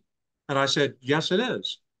me. And I said, "Yes, it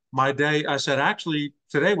is. My day," I said, "actually,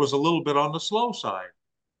 today was a little bit on the slow side."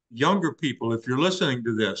 Younger people, if you're listening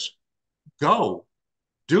to this, go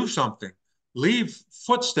do something. Leave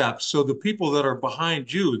footsteps so the people that are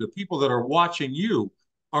behind you, the people that are watching you,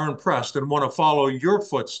 are impressed and want to follow your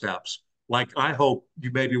footsteps. Like I hope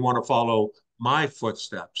you maybe want to follow my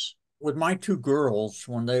footsteps. With my 2 girls,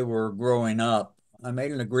 when they were growing up, I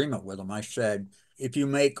made an agreement with them. I said, "If you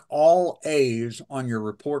make all A's on your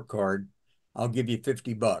report card, I'll give you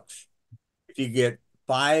 $50. If you get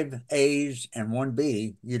 5 A's and 1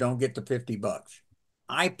 B, you don't get the $50."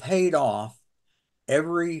 I paid off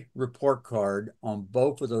every report card on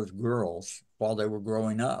both of those girls while they were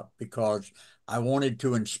growing up because I wanted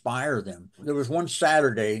to inspire them. There was one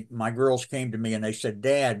Saturday, my girls came to me and they said,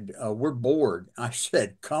 "Dad, we're bored." I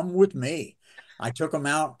said, "Come with me." I took them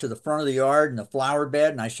out to the front of the yard in the flower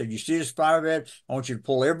bed and I said, "You see this flower bed? I want you to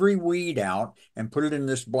pull every weed out and put it in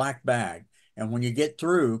this black bag. And when you get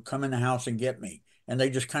through, come in the house and get me." And they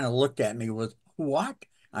just kind of looked at me with, "What?"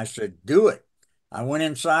 I said, "Do it." I went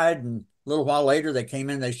inside and a little while later, they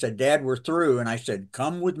came in. They said, "Dad, we're through." And I said,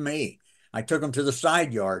 "Come with me." I took them to the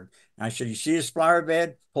side yard. And I said, "You see this flower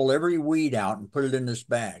bed? Pull every weed out and put it in this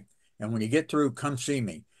bag. And when you get through, come see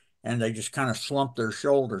me." And they just kind of slumped their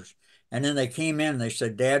shoulders. And then they came in and they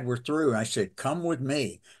said, Dad, we're through. And I said, come with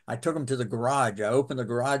me. I took them to the garage. I opened the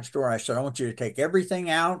garage door. I said, I want you to take everything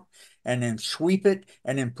out and then sweep it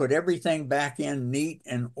and then put everything back in neat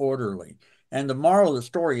and orderly. And the moral of the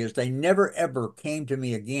story is they never ever came to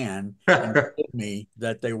me again and told me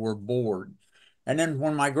that they were bored. And then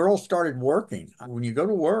when my girls started working, when you go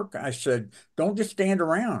to work, I said, don't just stand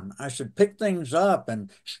around. I said, pick things up and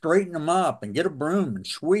straighten them up and get a broom and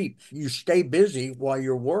sweep. You stay busy while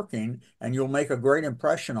you're working and you'll make a great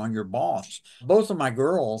impression on your boss. Both of my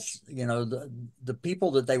girls, the people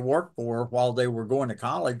that they worked for while they were going to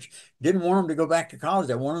college didn't want them to go back to college.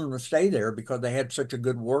 They wanted them to stay there because they had such a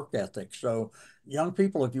good work ethic. So young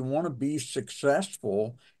people, if you want to be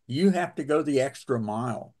successful, you have to go the extra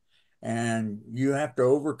mile. And you have to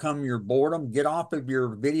overcome your boredom, get off of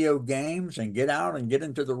your video games and get out and get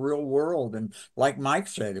into the real world. And like Mike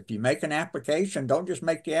said, if you make an application, don't just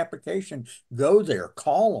make the application, go there,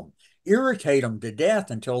 call them, irritate them to death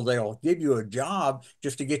until they'll give you a job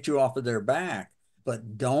just to get you off of their back.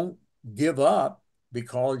 But don't give up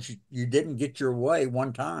because you didn't get your way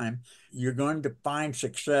one time. You're going to find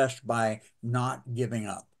success by not giving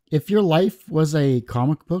up. If your life was a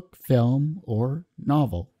comic book, film, or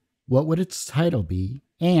novel, what would its title be,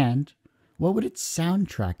 and what would its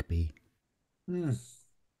soundtrack be?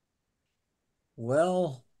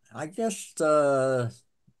 Well, I guess the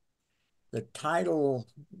title.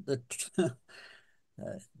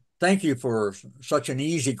 Thank you for such an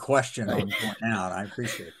easy question on point out. I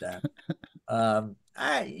appreciate that. I'm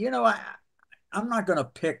not going to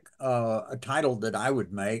pick a title that I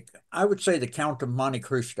would make. I would say The Count of Monte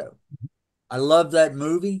Cristo. I love that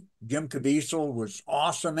movie. Jim Caviezel was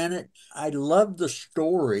awesome in it. I love the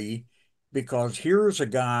story because here's a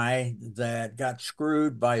guy that got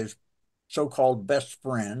screwed by his so-called best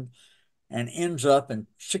friend and ends up in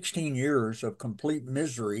 16 years of complete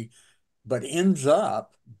misery, but ends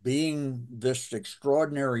up being this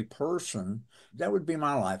extraordinary person. That would be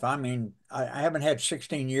my life. I mean, I haven't had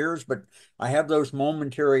 16 years, but I have those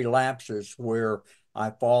momentary lapses where I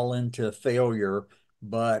fall into failure,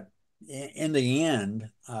 but in the end,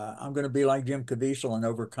 I'm going to be like Jim Caviezel and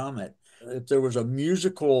overcome it. If there was a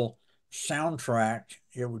musical soundtrack,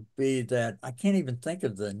 it would be that I can't even think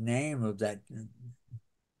of the name of that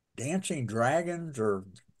Dancing Dragons or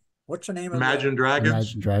what's the name of Imagine that? Dragons.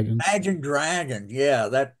 Imagine Dragons. Imagine Dragons.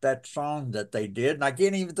 Yeah, that song that they did, and I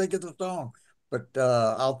can't even think of the song, but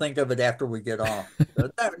I'll think of it after we get off.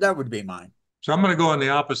 That would be mine. So I'm going to go in the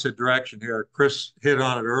opposite direction here. Chris hit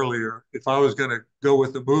on it earlier. If I was going to go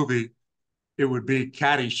with the movie, it would be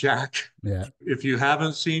Caddyshack. Yeah. If you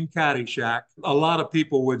haven't seen Caddyshack, a lot of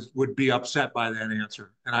people would be upset by that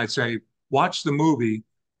answer. And I'd say, watch the movie,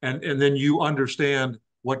 and then you understand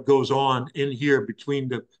what goes on in here between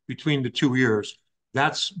the two ears.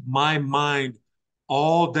 That's my mind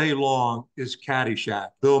all day long is Caddyshack.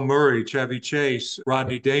 Bill Murray, Chevy Chase,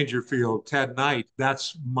 Rodney Dangerfield, Ted Knight.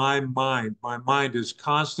 That's my mind. My mind is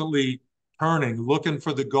constantly turning, looking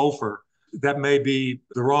for the gopher. That may be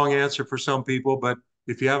the wrong answer for some people, but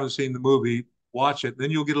if you haven't seen the movie, watch it. Then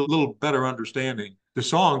you'll get a little better understanding. The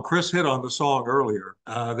song, Chris hit on the song earlier.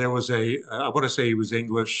 There was I want to say he was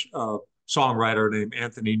English songwriter named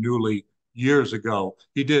Anthony Newley years ago.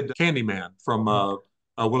 He did Candyman from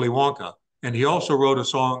Willy Wonka. And he also wrote a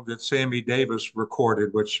song that Sammy Davis recorded,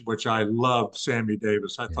 which I loved Sammy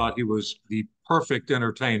Davis. I thought he was the perfect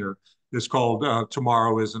entertainer. It's called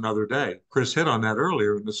Tomorrow is Another Day. Chris hit on that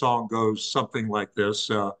earlier, and the song goes something like this.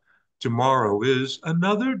 Tomorrow is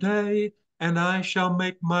another day, and I shall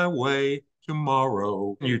make my way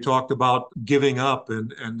tomorrow. You talked about giving up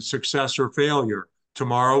and success or failure.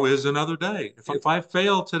 Tomorrow is another day. If I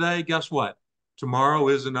fail today, guess what? Tomorrow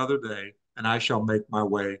is another day, and I shall make my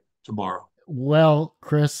way tomorrow. Well,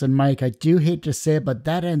 Chris and Mike, I do hate to say it, but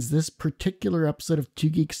that ends this particular episode of Two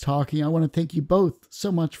Geeks Talking. I want to thank you both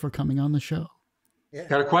so much for coming on the show. Yeah.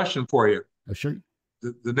 Got a question for you. Oh, sure.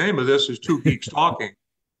 The name of this is Two Geeks Talking.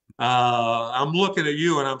 I'm looking at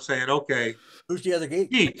you and I'm saying, okay, who's the other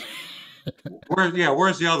geek? Geek.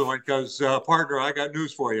 Where's the other one? Because partner, I got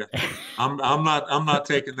news for you. I'm not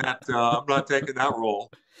taking that. I'm not taking that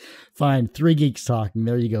role. Fine, Three Geeks Talking.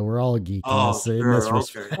 There you go. We're all geek. Oh, sure.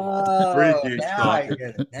 Okay. Three Geeks Talking. I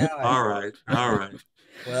get it. All right.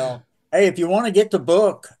 Well, hey, if you want to get the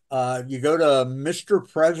book, you go to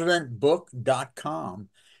mrpresidentbook.com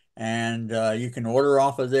and you can order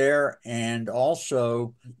off of there. And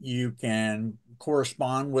also you can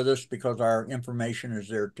correspond with us because our information is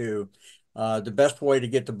there too. The best way to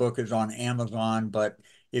get the book is on Amazon, but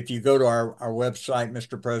if you go to our website,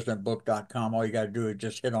 mrpresidentbook.com, all you got to do is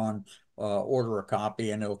just hit on order a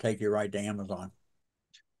copy and it'll take you right to Amazon.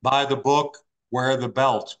 buy the book, wear the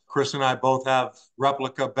belt. Chris and I both have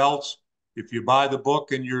replica belts. If you buy the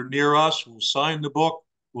book and you're near us, we'll sign the book.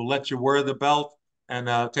 We'll let you wear the belt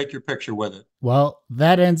and take your picture with it. Well,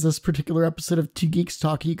 that ends this particular episode of Two Geeks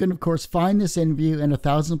Talking. You can, of course, find this interview and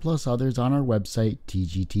 1,000+ others on our website,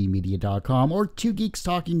 tgtmedia.com or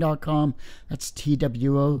twogeekstalking.com. That's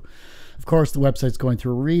TWO. Of course, the website's going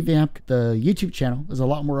through a revamp. The YouTube channel is a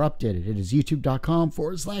lot more updated. It is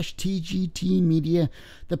youtube.com/TGTmedia.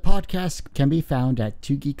 The podcast can be found at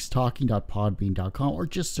twogeekstalking.podbean.com or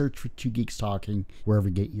just search for Two Geeks Talking wherever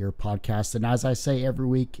you get your podcasts. And as I say every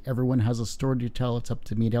week, everyone has a story to tell. It's up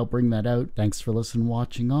to me to help bring that out. Thanks for listening and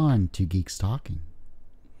watching on Two Geeks Talking.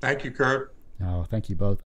 Thank you, Kurt. Oh, thank you both.